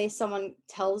the way someone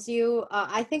tells you.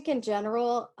 I think in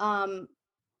general,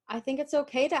 I think it's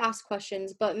okay to ask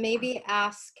questions, but maybe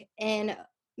ask and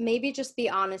maybe just be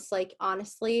honest. Like,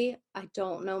 honestly, I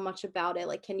don't know much about it.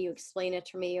 Like, can you explain it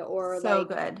to me? Or So like,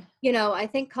 good. I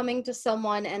think coming to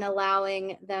someone and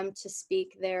allowing them to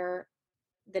speak the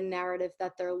narrative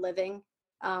that they're living,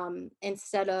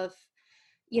 instead of,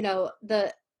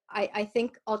 the I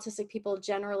think autistic people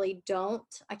generally don't,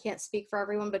 I can't speak for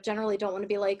everyone, but generally don't want to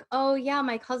be like, oh yeah,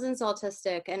 my cousin's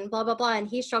autistic and blah, blah, blah, and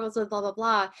he struggles with blah, blah,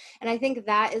 blah. And I think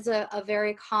that is a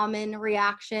very common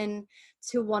reaction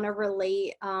to want to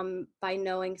relate, by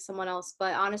knowing someone else.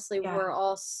 But honestly, Yeah. we're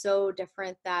all so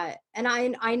different and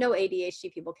I know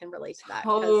ADHD people can relate to that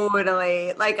because,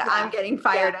 Totally. Like I'm yeah, getting yeah,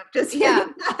 fired up just yeah,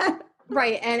 hearing that.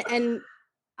 right. And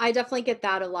I definitely get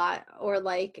that a lot. Or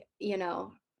like,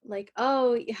 like,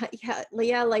 oh yeah, yeah,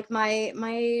 yeah, like my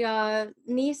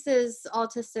niece is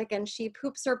autistic and she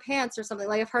poops her pants or something.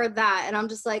 Like I've heard that and I'm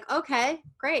just like, okay,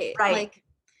 great. Right. Like,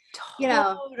 you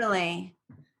know, Totally.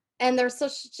 and there's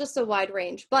just a wide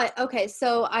range. But okay,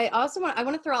 so I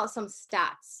want to throw out some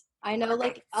stats. I know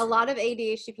like Perfect. a lot of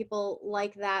ADHD people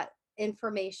like that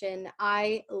information.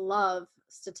 I love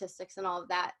statistics and all of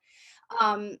that.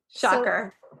 So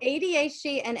Shocker.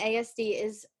 ADHD and ASD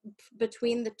is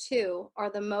between the two are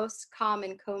the most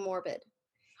common comorbid.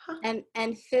 Huh.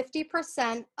 And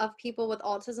 50% of people with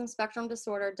autism spectrum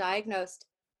disorder diagnosed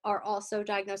are also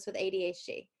diagnosed with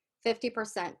ADHD.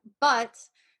 50%. But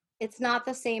it's not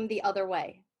the same the other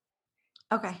way.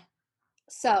 Okay.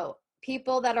 So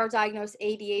people that are diagnosed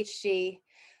ADHD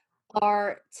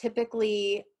are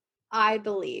typically, I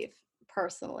believe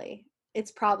personally,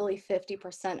 it's probably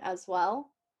 50% as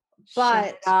well.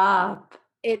 Shut But up.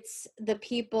 it's the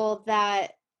people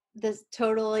that, this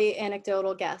totally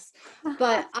anecdotal guess,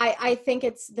 but I think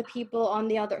it's the people on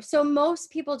the other. So most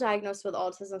people diagnosed with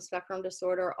autism spectrum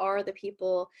disorder are the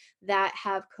people that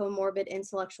have comorbid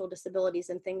intellectual disabilities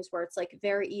and things where it's like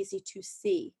very easy to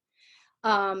see.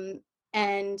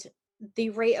 And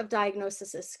the rate of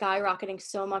diagnosis is skyrocketing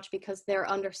so much because they're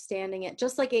understanding it,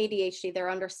 just like ADHD. They're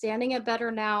understanding it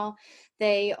better now.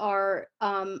 They are,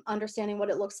 understanding what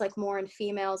it looks like more in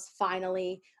females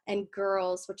finally, and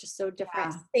girls, which is so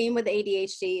different. Yeah. Same with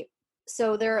ADHD.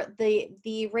 So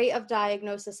the rate of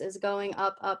diagnosis is going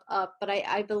up, up, up. But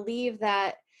I believe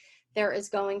that there is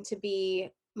going to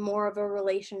be more of a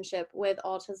relationship with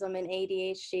autism and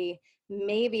ADHD.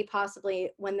 Maybe possibly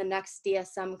when the next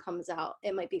DSM comes out,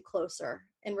 it might be closer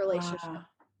in relationship. Wow.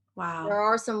 Wow. There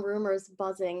are some rumors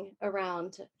buzzing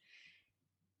around,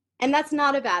 and that's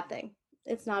not a bad thing.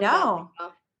 It's not a bad thing.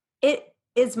 No. It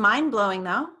is mind blowing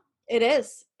though. It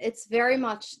is. It's very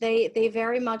much, they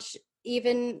very much,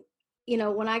 even,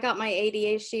 when I got my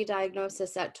ADHD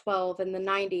diagnosis at 12 in the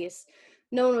 90s,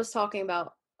 no one was talking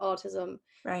about autism.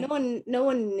 No Right. one no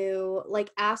one knew.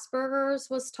 Like Asperger's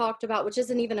was talked about, which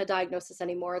isn't even a diagnosis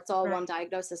anymore. It's all Right. one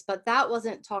diagnosis, but that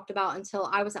wasn't talked about until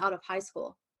I was out of high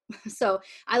school. So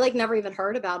I like never even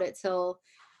heard about it till,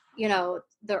 the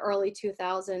early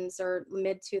 2000s or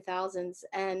mid 2000s.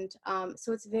 And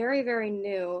so it's very, very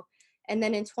new. And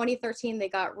then in 2013, they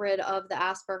got rid of the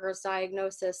Asperger's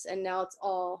diagnosis, and now it's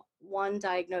all one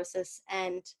diagnosis.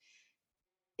 And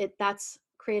that's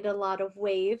created a lot of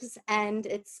waves, and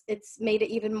it's made it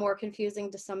even more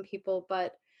confusing to some people.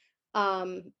 But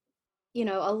um,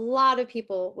 a lot of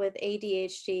people with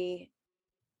ADHD,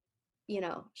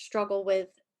 struggle with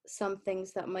some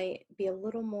things that might be a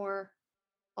little more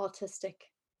autistic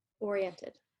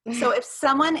oriented. So if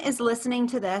someone is listening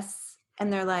to this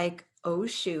and they're like, oh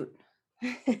shoot,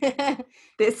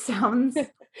 this sounds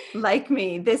like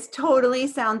me. This totally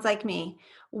sounds like me.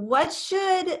 What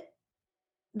should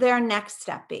their next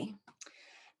step be?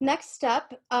 Next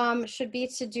step, should be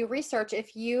to do research.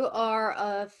 If you are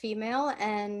a female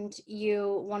and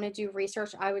you want to do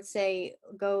research, I would say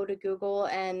go to Google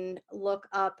and look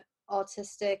up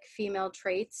autistic female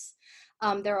traits.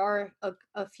 There are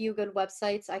a few good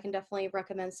websites. I can definitely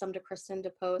recommend some to Kristen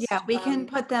to Yeah, post. we can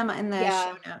put them in the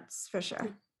show Yeah, notes for sure.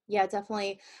 yeah,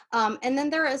 definitely. And then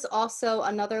there is also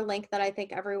another link that I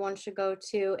think everyone should go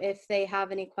to if they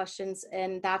have any questions,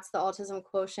 and that's the Autism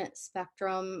Quotient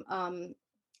Spectrum,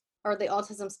 or the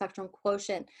Autism Spectrum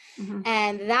Quotient. Mm-hmm.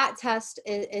 And that test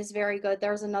is very good.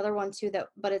 There's another one too,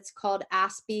 but it's called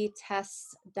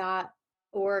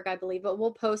aspitests.org, I believe, but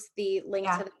we'll post the link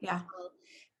to Yeah, that yeah. as well.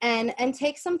 And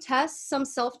take some tests, some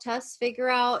self-tests, figure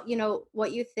out,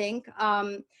 what you think.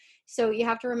 So you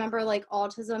have to remember, like,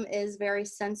 autism is very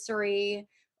sensory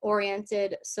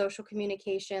oriented social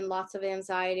communication, lots of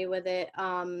anxiety with it.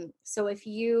 So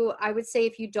I would say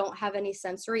if you don't have any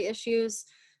sensory issues,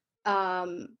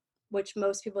 which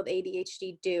most people with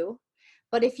ADHD do,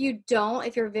 but if you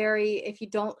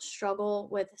don't struggle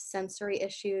with sensory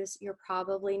issues, you're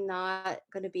probably not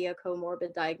going to be a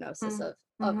comorbid diagnosis of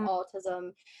Mm-hmm.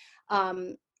 autism.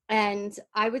 And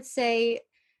I would say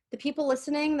the people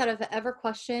listening that have ever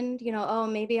questioned, oh,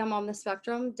 maybe I'm on the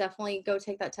spectrum, definitely go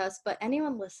take that test. But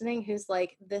anyone listening who's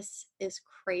like, this is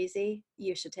crazy,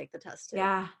 you should take the test too.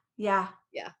 Yeah. Yeah.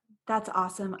 Yeah. That's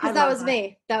awesome. I Because that love was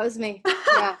me. That was me.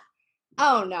 Yeah.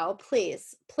 Oh no,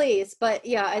 please. But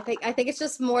yeah, I think it's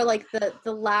just more like the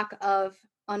lack of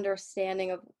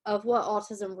understanding of what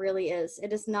autism really is.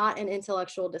 It is not an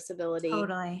intellectual disability.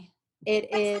 Totally. It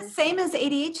It's is the same as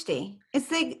ADHD.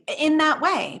 It's in that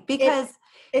way because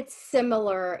it's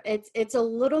similar. It's a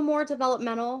little more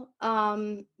developmental,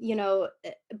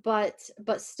 but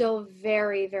still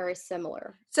very, very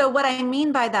similar. so what I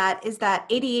mean by that is that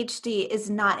ADHD is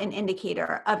not an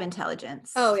indicator of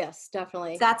intelligence. Oh yes,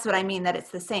 definitely. That's what I mean, that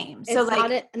it's the same.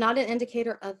 It's not an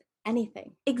indicator of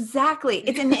anything. Exactly.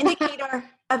 It's an indicator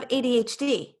of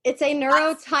ADHD. It's a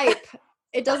neurotype.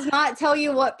 It does not tell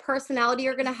you what personality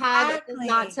you're going to have. It does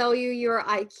not tell you your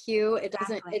IQ. It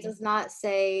does not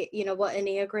say, what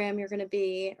Enneagram you're going to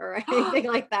be or anything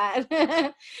like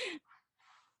that.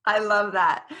 I love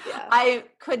that. Yeah. I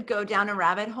could go down a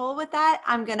rabbit hole with that.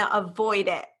 I'm going to avoid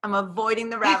it. I'm avoiding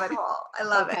the rabbit hole. I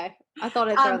love it. I thought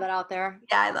I'd throw that out there.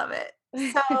 Yeah, I love it.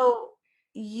 So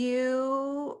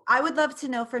I would love to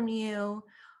know from you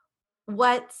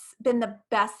what's been the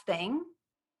best thing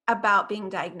about being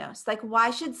diagnosed. Like,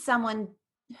 why should someone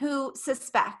who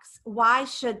suspects, why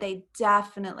should they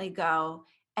definitely go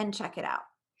and check it out?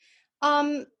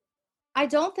 I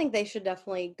don't think they should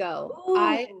definitely go. Ooh,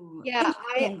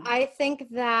 I think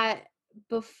that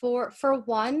for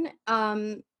one,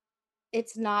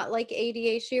 it's not like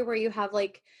ADHD where you have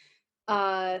like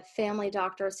family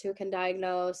doctors who can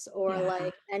diagnose or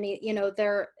like any,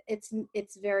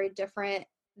 it's very different.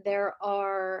 There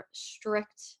are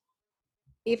strict,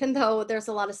 even though there's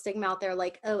a lot of stigma out there,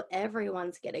 like, oh,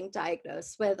 everyone's getting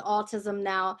diagnosed with autism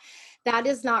now. That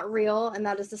is not real, and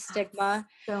that is a stigma.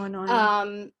 That's so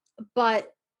annoying.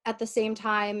 But at the same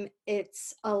time,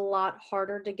 it's a lot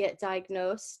harder to get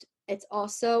diagnosed. It's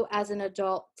also, as an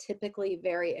adult, typically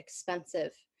very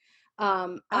expensive.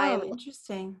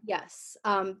 Interesting. Yes.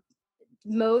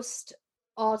 Most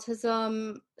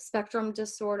autism spectrum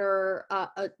disorder,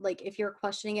 like if you're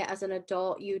questioning it as an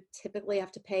adult, you typically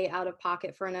have to pay out of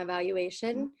pocket for an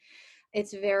evaluation. Mm-hmm.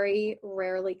 It's very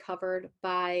rarely covered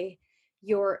by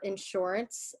your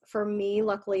insurance. For me,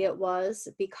 luckily it was,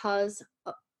 because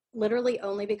literally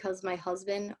only because my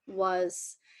husband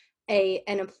was an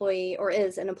employee or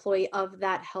is an employee of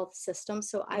that health system.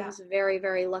 So I was very,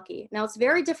 very lucky. Now it's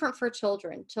very different for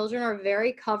children. Children are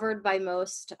very covered by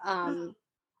most.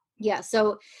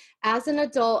 So as an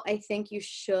adult, I think you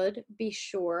should be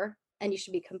sure, and you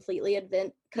should be completely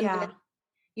convinced.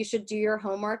 You should do your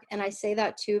homework. And I say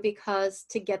that too, because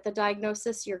to get the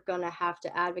diagnosis, you're going to have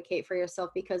to advocate for yourself,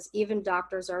 because even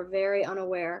doctors are very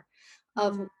unaware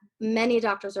of many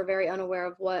doctors are very unaware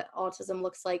of what autism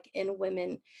looks like in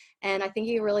women. And I think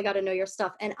you really got to know your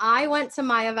stuff. And I went to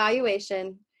I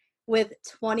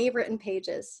written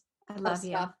pages. I love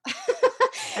you.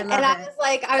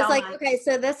 I was like, okay,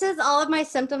 so this is all of my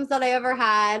symptoms that I ever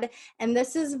had, and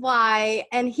this is why.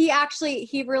 And he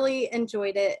really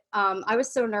enjoyed it. I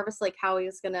was so nervous, like how he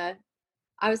was gonna.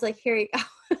 I was like, here you go.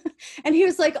 And he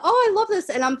was like, oh, I love this.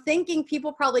 And I'm thinking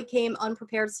people probably came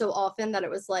unprepared so often that it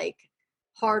was like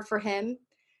hard for him.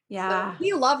 Yeah. So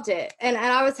he loved it. And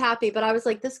I was happy, but I was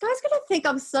like, this guy's going to think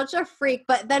I'm such a freak.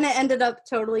 But then it ended up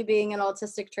totally being an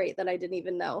autistic trait that I didn't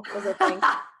even know was a thing.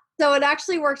 So it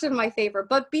actually worked in my favor.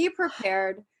 But be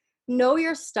prepared. Know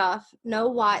your stuff. Know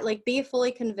why. Like, be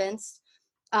fully convinced.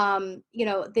 The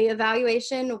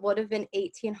evaluation would have been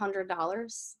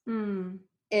 $1,800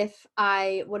 if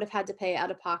I would have had to pay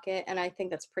out of pocket. And I think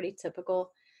that's pretty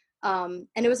typical. And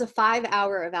it was a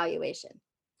 5-hour evaluation.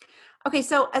 Okay,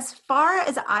 so as far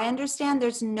as I understand,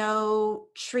 there's no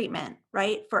treatment,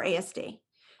 right, for ASD?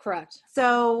 Correct.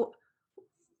 So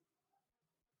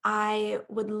I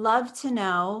would love to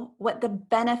know what the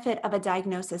benefit of a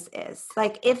diagnosis is.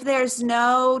 Like, if there's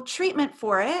no treatment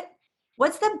for it,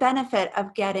 what's the benefit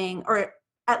of getting, or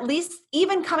at least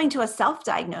even coming to a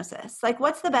self-diagnosis? Like,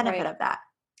 what's the benefit of that?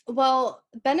 Well,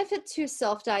 benefit to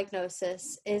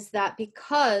self-diagnosis is that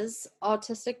because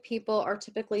autistic people are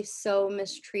typically so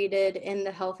mistreated in the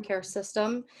healthcare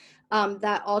system,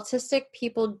 that autistic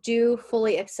people do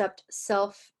fully accept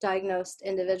self-diagnosed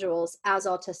individuals as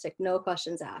autistic, no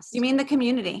questions You asked. mean the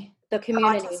community The of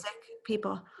community, autistic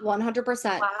people?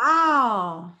 100%.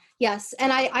 Wow. Yes,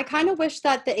 and I kind of wish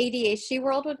that the ADHD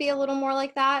world would be a little more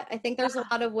like that. I think there's a Yeah.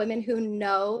 lot of women who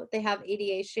know they have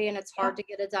ADHD and it's hard Yep. to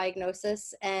get a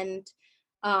diagnosis, and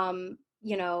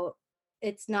you know,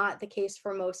 it's not the case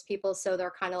for most people, so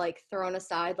they're kind of like thrown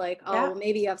aside like, oh, well, Yep.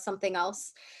 maybe you have something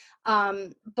else.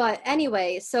 But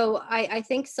anyway, so I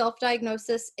think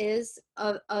self-diagnosis is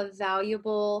a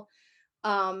valuable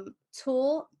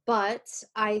tool, but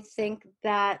I think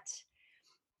that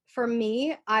for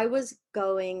me, I was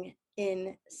going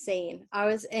insane. I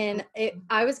was in it,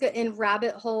 I was in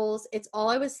rabbit holes. It's all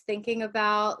I was thinking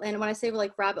about. And when I say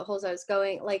like rabbit holes, I was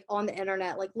going like on the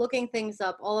internet, like looking things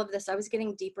up, all of this. I was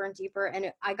getting deeper and deeper.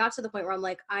 And I got to the point where I'm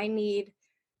like, I need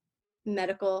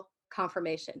medical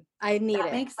confirmation. I need That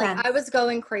it. makes Like sense. I was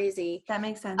going crazy. That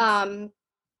makes sense. Um,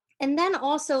 and then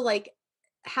also like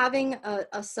having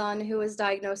a son who was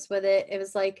diagnosed with it, it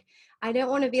was like, I didn't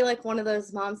want to be like one of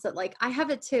those moms that like, I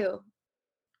have it too.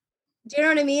 Do you know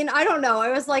what I mean? I don't know. I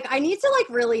was like, I need to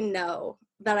like really know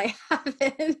that I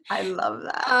haven't. I love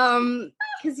that.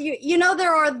 Because you know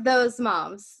there are those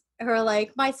moms who are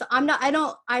like, my son, I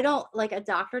don't like, a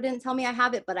doctor didn't tell me I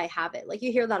have it, but I have it. Like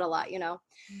you hear that a lot, you know.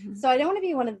 Mhm. So I don't want to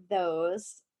be one of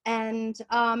those. And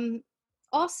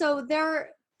also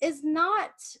there is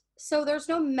not, so there's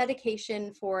no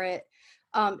medication for it.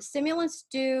 Stimulants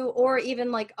do, or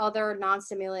even like other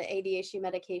non-stimulant ADHD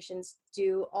medications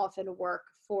do often work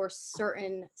for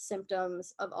certain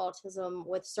symptoms of autism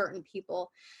with certain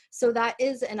people. So that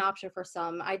is an option for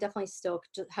some. I definitely still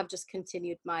have just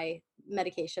continued my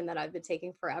medication that I've been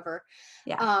taking forever.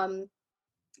 Yeah. Um,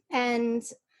 and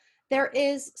there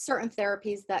is certain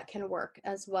therapies that can work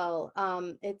as well.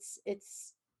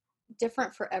 It's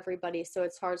different for everybody, so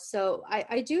it's hard. So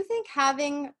I do think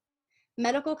having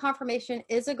medical confirmation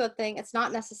is a good thing. It's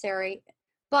not necessary,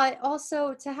 but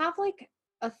also to have like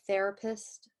a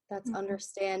therapist that's Mhm.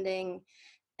 understanding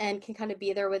and can kind of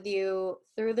be there with you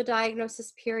through the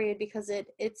diagnosis period, because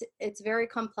it's very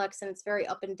complex and it's very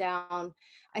up and down.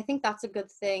 I think that's a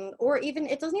good thing. Or even,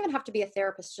 it doesn't even have to be a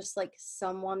therapist, just like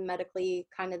someone medically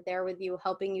kind of there with you,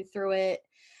 helping you through it,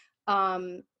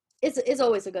 um is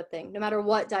always a good thing no matter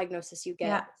what diagnosis you get.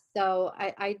 Yeah. So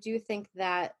I do think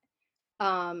that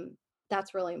um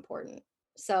that's really important.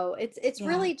 So it's Yeah.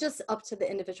 really just up to the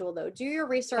individual though. Do your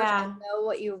research and Yeah. know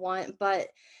what you want, but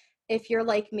if you're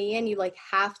like me and you like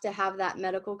have to have that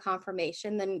medical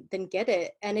confirmation, then get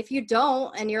it. And if you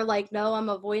don't and you're like, no, I'm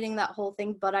avoiding that whole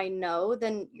thing, but I know,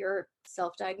 then you're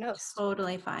self-diagnosed.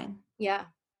 Totally fine. Yeah,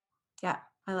 Yeah.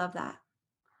 I love that.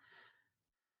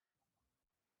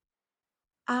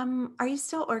 Are you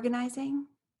still organizing?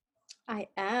 I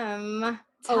am. A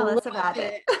Tell us little about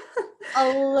it. bit. A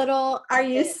little Are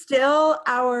you bit. still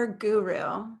our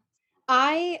guru?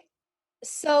 I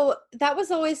So that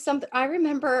was always something I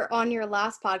remember on your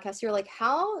last podcast. You're like,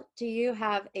 how do you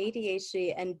have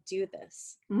ADHD and do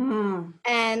this? Mm.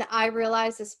 And I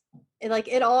realized this, like,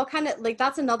 it all kind of like,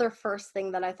 that's another first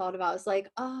thing that I thought about. Was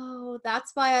like, oh,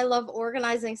 that's why I love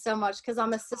organizing so much, because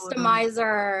I'm a Totally.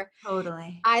 systemizer.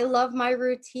 Totally. I love my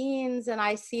routines and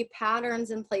I see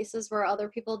patterns in places where other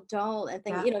people don't, and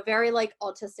things, Yeah. very like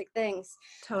autistic things.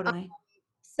 Totally.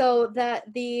 So that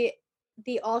the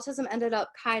autism ended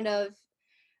up kind of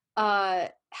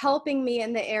helping me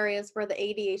in the areas where the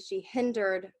ADHD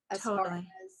hindered as far Totally.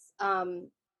 as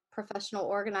professional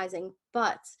organizing.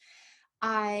 But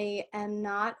I am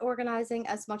not organizing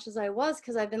as much as I was,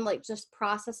 because I've been like just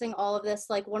processing all of this.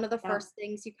 Like one of the Yeah. first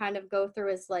things you kind of go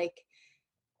through is like,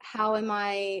 how am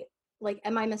I, like,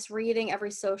 am I misreading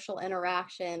every social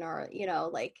interaction? Or,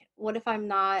 like, what if I'm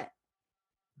not,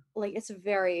 like,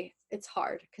 it's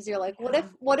hard, because you're like, Yeah.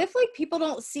 what if like people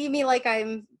don't see me, like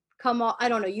I'm come on, I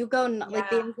don't know, you go like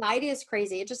the Yeah. anxiety is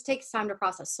crazy. It just takes time to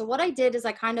process. So what I did is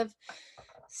I kind of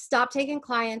stopped taking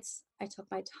clients. I took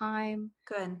my time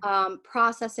Good.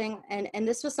 processing, and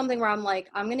this was something where I'm like,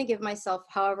 I'm going to give myself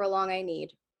however long I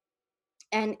need,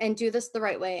 and do this the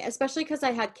right way, especially because I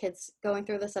had kids going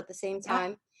through this at the same Yeah.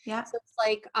 time. Yeah. So it's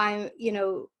like,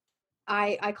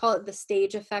 I call it the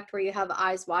stage effect, where you have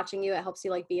eyes watching you. It helps you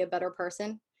like be a better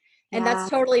person. And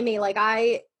that's Yeah. totally me. Like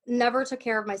I never took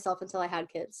care of myself until I had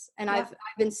kids, and I've Yep.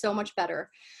 been so much better.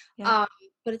 Yeah. Um,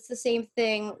 but it's the same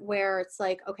thing where it's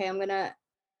like, okay, I'm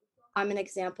an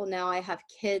example now. I have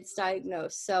kids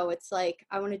diagnosed, so it's like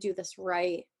I want to do this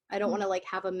right. I don't want to like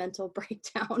have a mental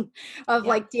breakdown of Yeah.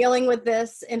 like dealing with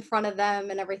this in front of them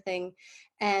and everything.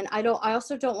 And I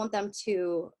also don't want them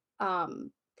to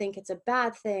think it's a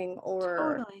bad thing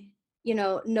or, Totally.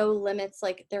 no limits,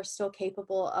 like they're still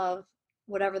capable of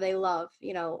whatever they love,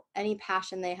 any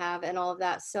passion they have and all of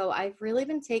that. So I've really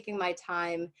been taking my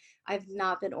time. I've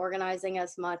not been organizing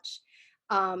as much.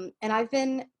 And I've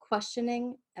been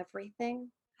questioning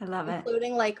everything, I love it.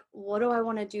 including like, what do I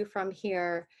want to do from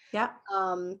here? Yeah.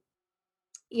 Um,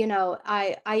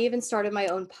 I even started my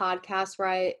own podcast where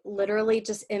I literally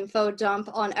just info dump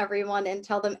on everyone and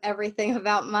tell them everything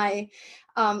about my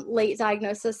late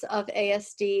diagnosis of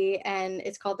ASD, and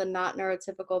it's called the Not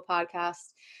Neurotypical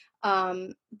Podcast.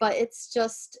 But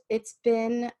it's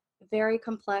been very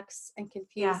complex and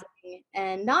Yeah. confusing,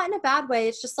 and not in a bad way.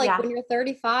 It's just like Yeah. when you're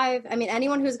 35, I mean,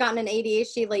 anyone who's gotten an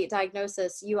ADHD late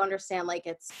diagnosis, you understand like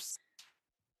it's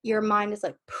your mind is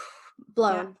like Yeah.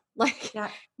 blown. Like Yeah.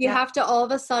 you Yeah. have to all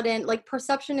of a sudden, like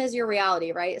perception is your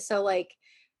reality, right? So like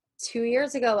 2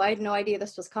 years ago, I had no idea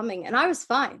this was coming and I was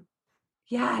fine.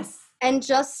 Yes. And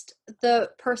just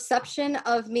the perception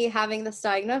of me having this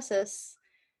diagnosis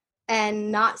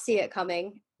and not see it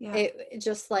coming, Yeah. it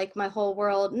just like my whole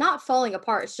world not falling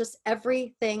apart. It's just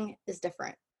everything is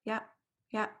different. Yeah.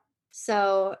 Yeah.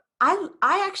 So I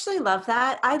actually love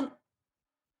that. I'm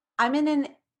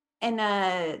in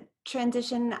a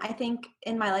transition, I think,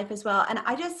 in my life as well. And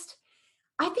I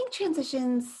think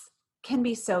transitions can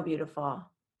be so beautiful.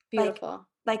 Like beautiful.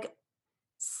 like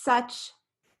such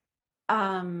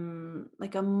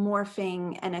like a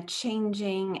morphing and a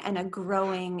changing and a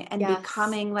growing and Yes.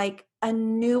 becoming like a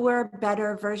newer,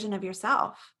 better version of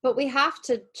yourself. But we have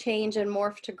to change and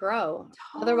morph to grow.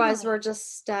 Otherwise, Totally. we're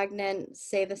just stagnant,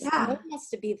 say this. No Yeah. one wants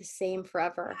to be the same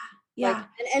forever. Like, Yeah.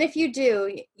 and if you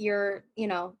do, you're, you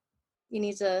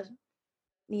need to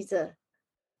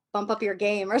bump up your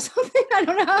game or something. I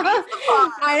don't know.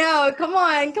 I know. Come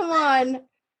on.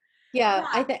 Yeah,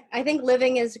 Yeah. I think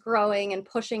living is growing and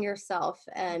pushing yourself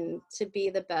and to be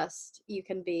the best you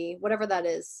can be, whatever that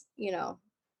is, I love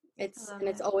it's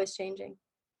it. always changing.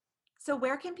 So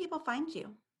where can people find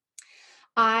you?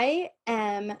 I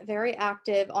am very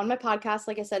active on my podcast.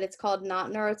 Like I said, it's called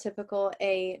Not Neurotypical,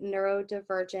 a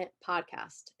neurodivergent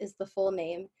podcast is the full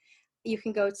name. You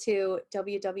can go to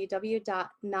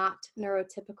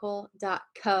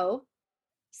www.notneurotypical.co,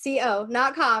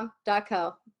 not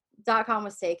com.co. .com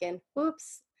was taken.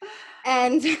 Oops.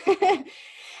 And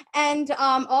and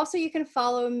also you can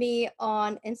follow me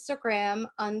on Instagram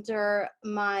under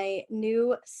my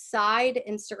new side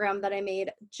Instagram that I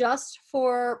made just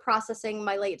for processing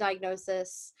my late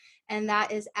diagnosis, and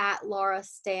that is at Laura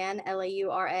Stan,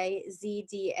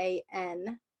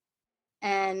 LaurazDan,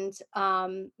 and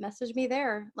message me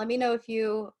there. Let me know if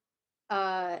you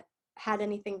had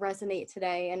anything resonate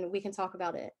today, and we can talk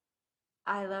about it.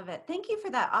 I love it. Thank you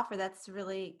for that offer. That's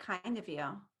really kind of you.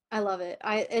 I love it.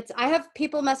 I have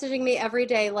people messaging me every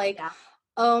day like, Yeah.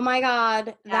 oh my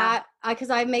God, Yeah. because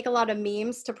I make a lot of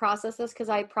memes to process this because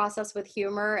I process with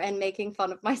humor and making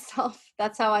fun of myself.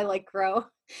 That's how I like grow.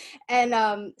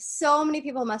 And so many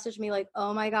people message me like,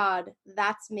 oh my God,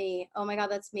 that's me. Oh my God,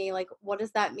 that's me. Like, what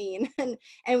does that mean? And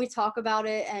we talk about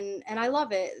it, and I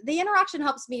love it. The interaction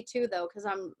helps me too though, because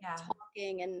I'm Yeah.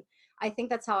 talking, and I think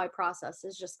that's how I process,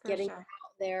 is just For getting sure.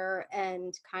 out there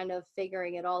and kind of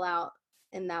figuring it all out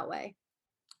in that way.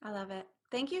 I love it.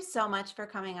 Thank you so much for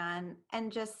coming on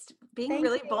and just being Thank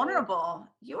really vulnerable.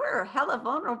 You were hella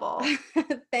vulnerable. you.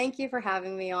 Thank you for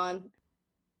having me on.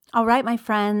 All right, my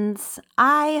friends,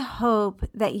 I hope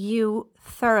that you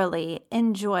thoroughly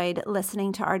enjoyed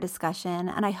listening to our discussion,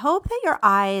 and I hope that your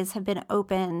eyes have been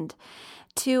opened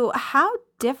to how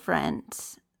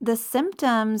different the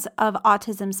symptoms of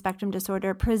autism spectrum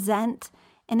disorder present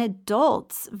in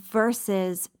adults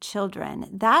versus children.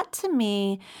 That to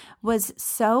me was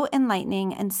so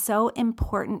enlightening and so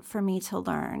important for me to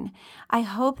learn. I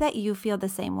hope that you feel the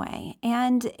same way.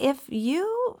 And if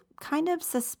you kind of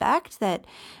suspect that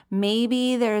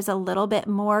maybe there's a little bit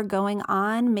more going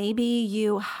on, maybe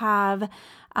you have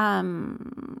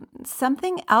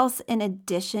something else in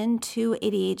addition to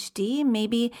ADHD,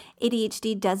 maybe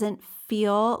ADHD doesn't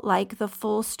feel like the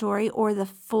full story or the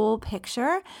full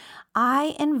picture,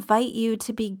 I invite you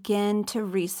to begin to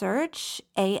research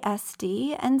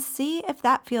ASD and see if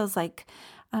that feels like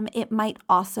it might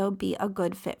also be a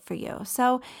good fit for you.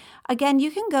 So again,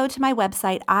 you can go to my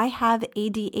website,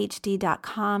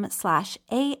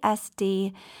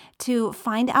 ihaveadhd.com/ASD to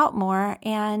find out more,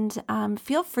 and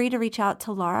feel free to reach out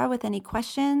to Laura with any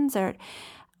questions, or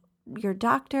your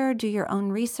doctor, do your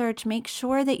own research. Make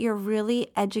sure that you're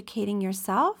really educating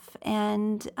yourself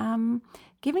and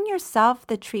giving yourself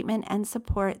the treatment and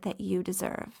support that you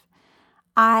deserve.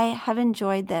 I have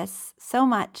enjoyed this so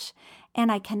much,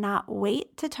 and I cannot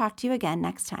wait to talk to you again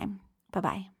next time.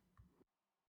 Bye-bye.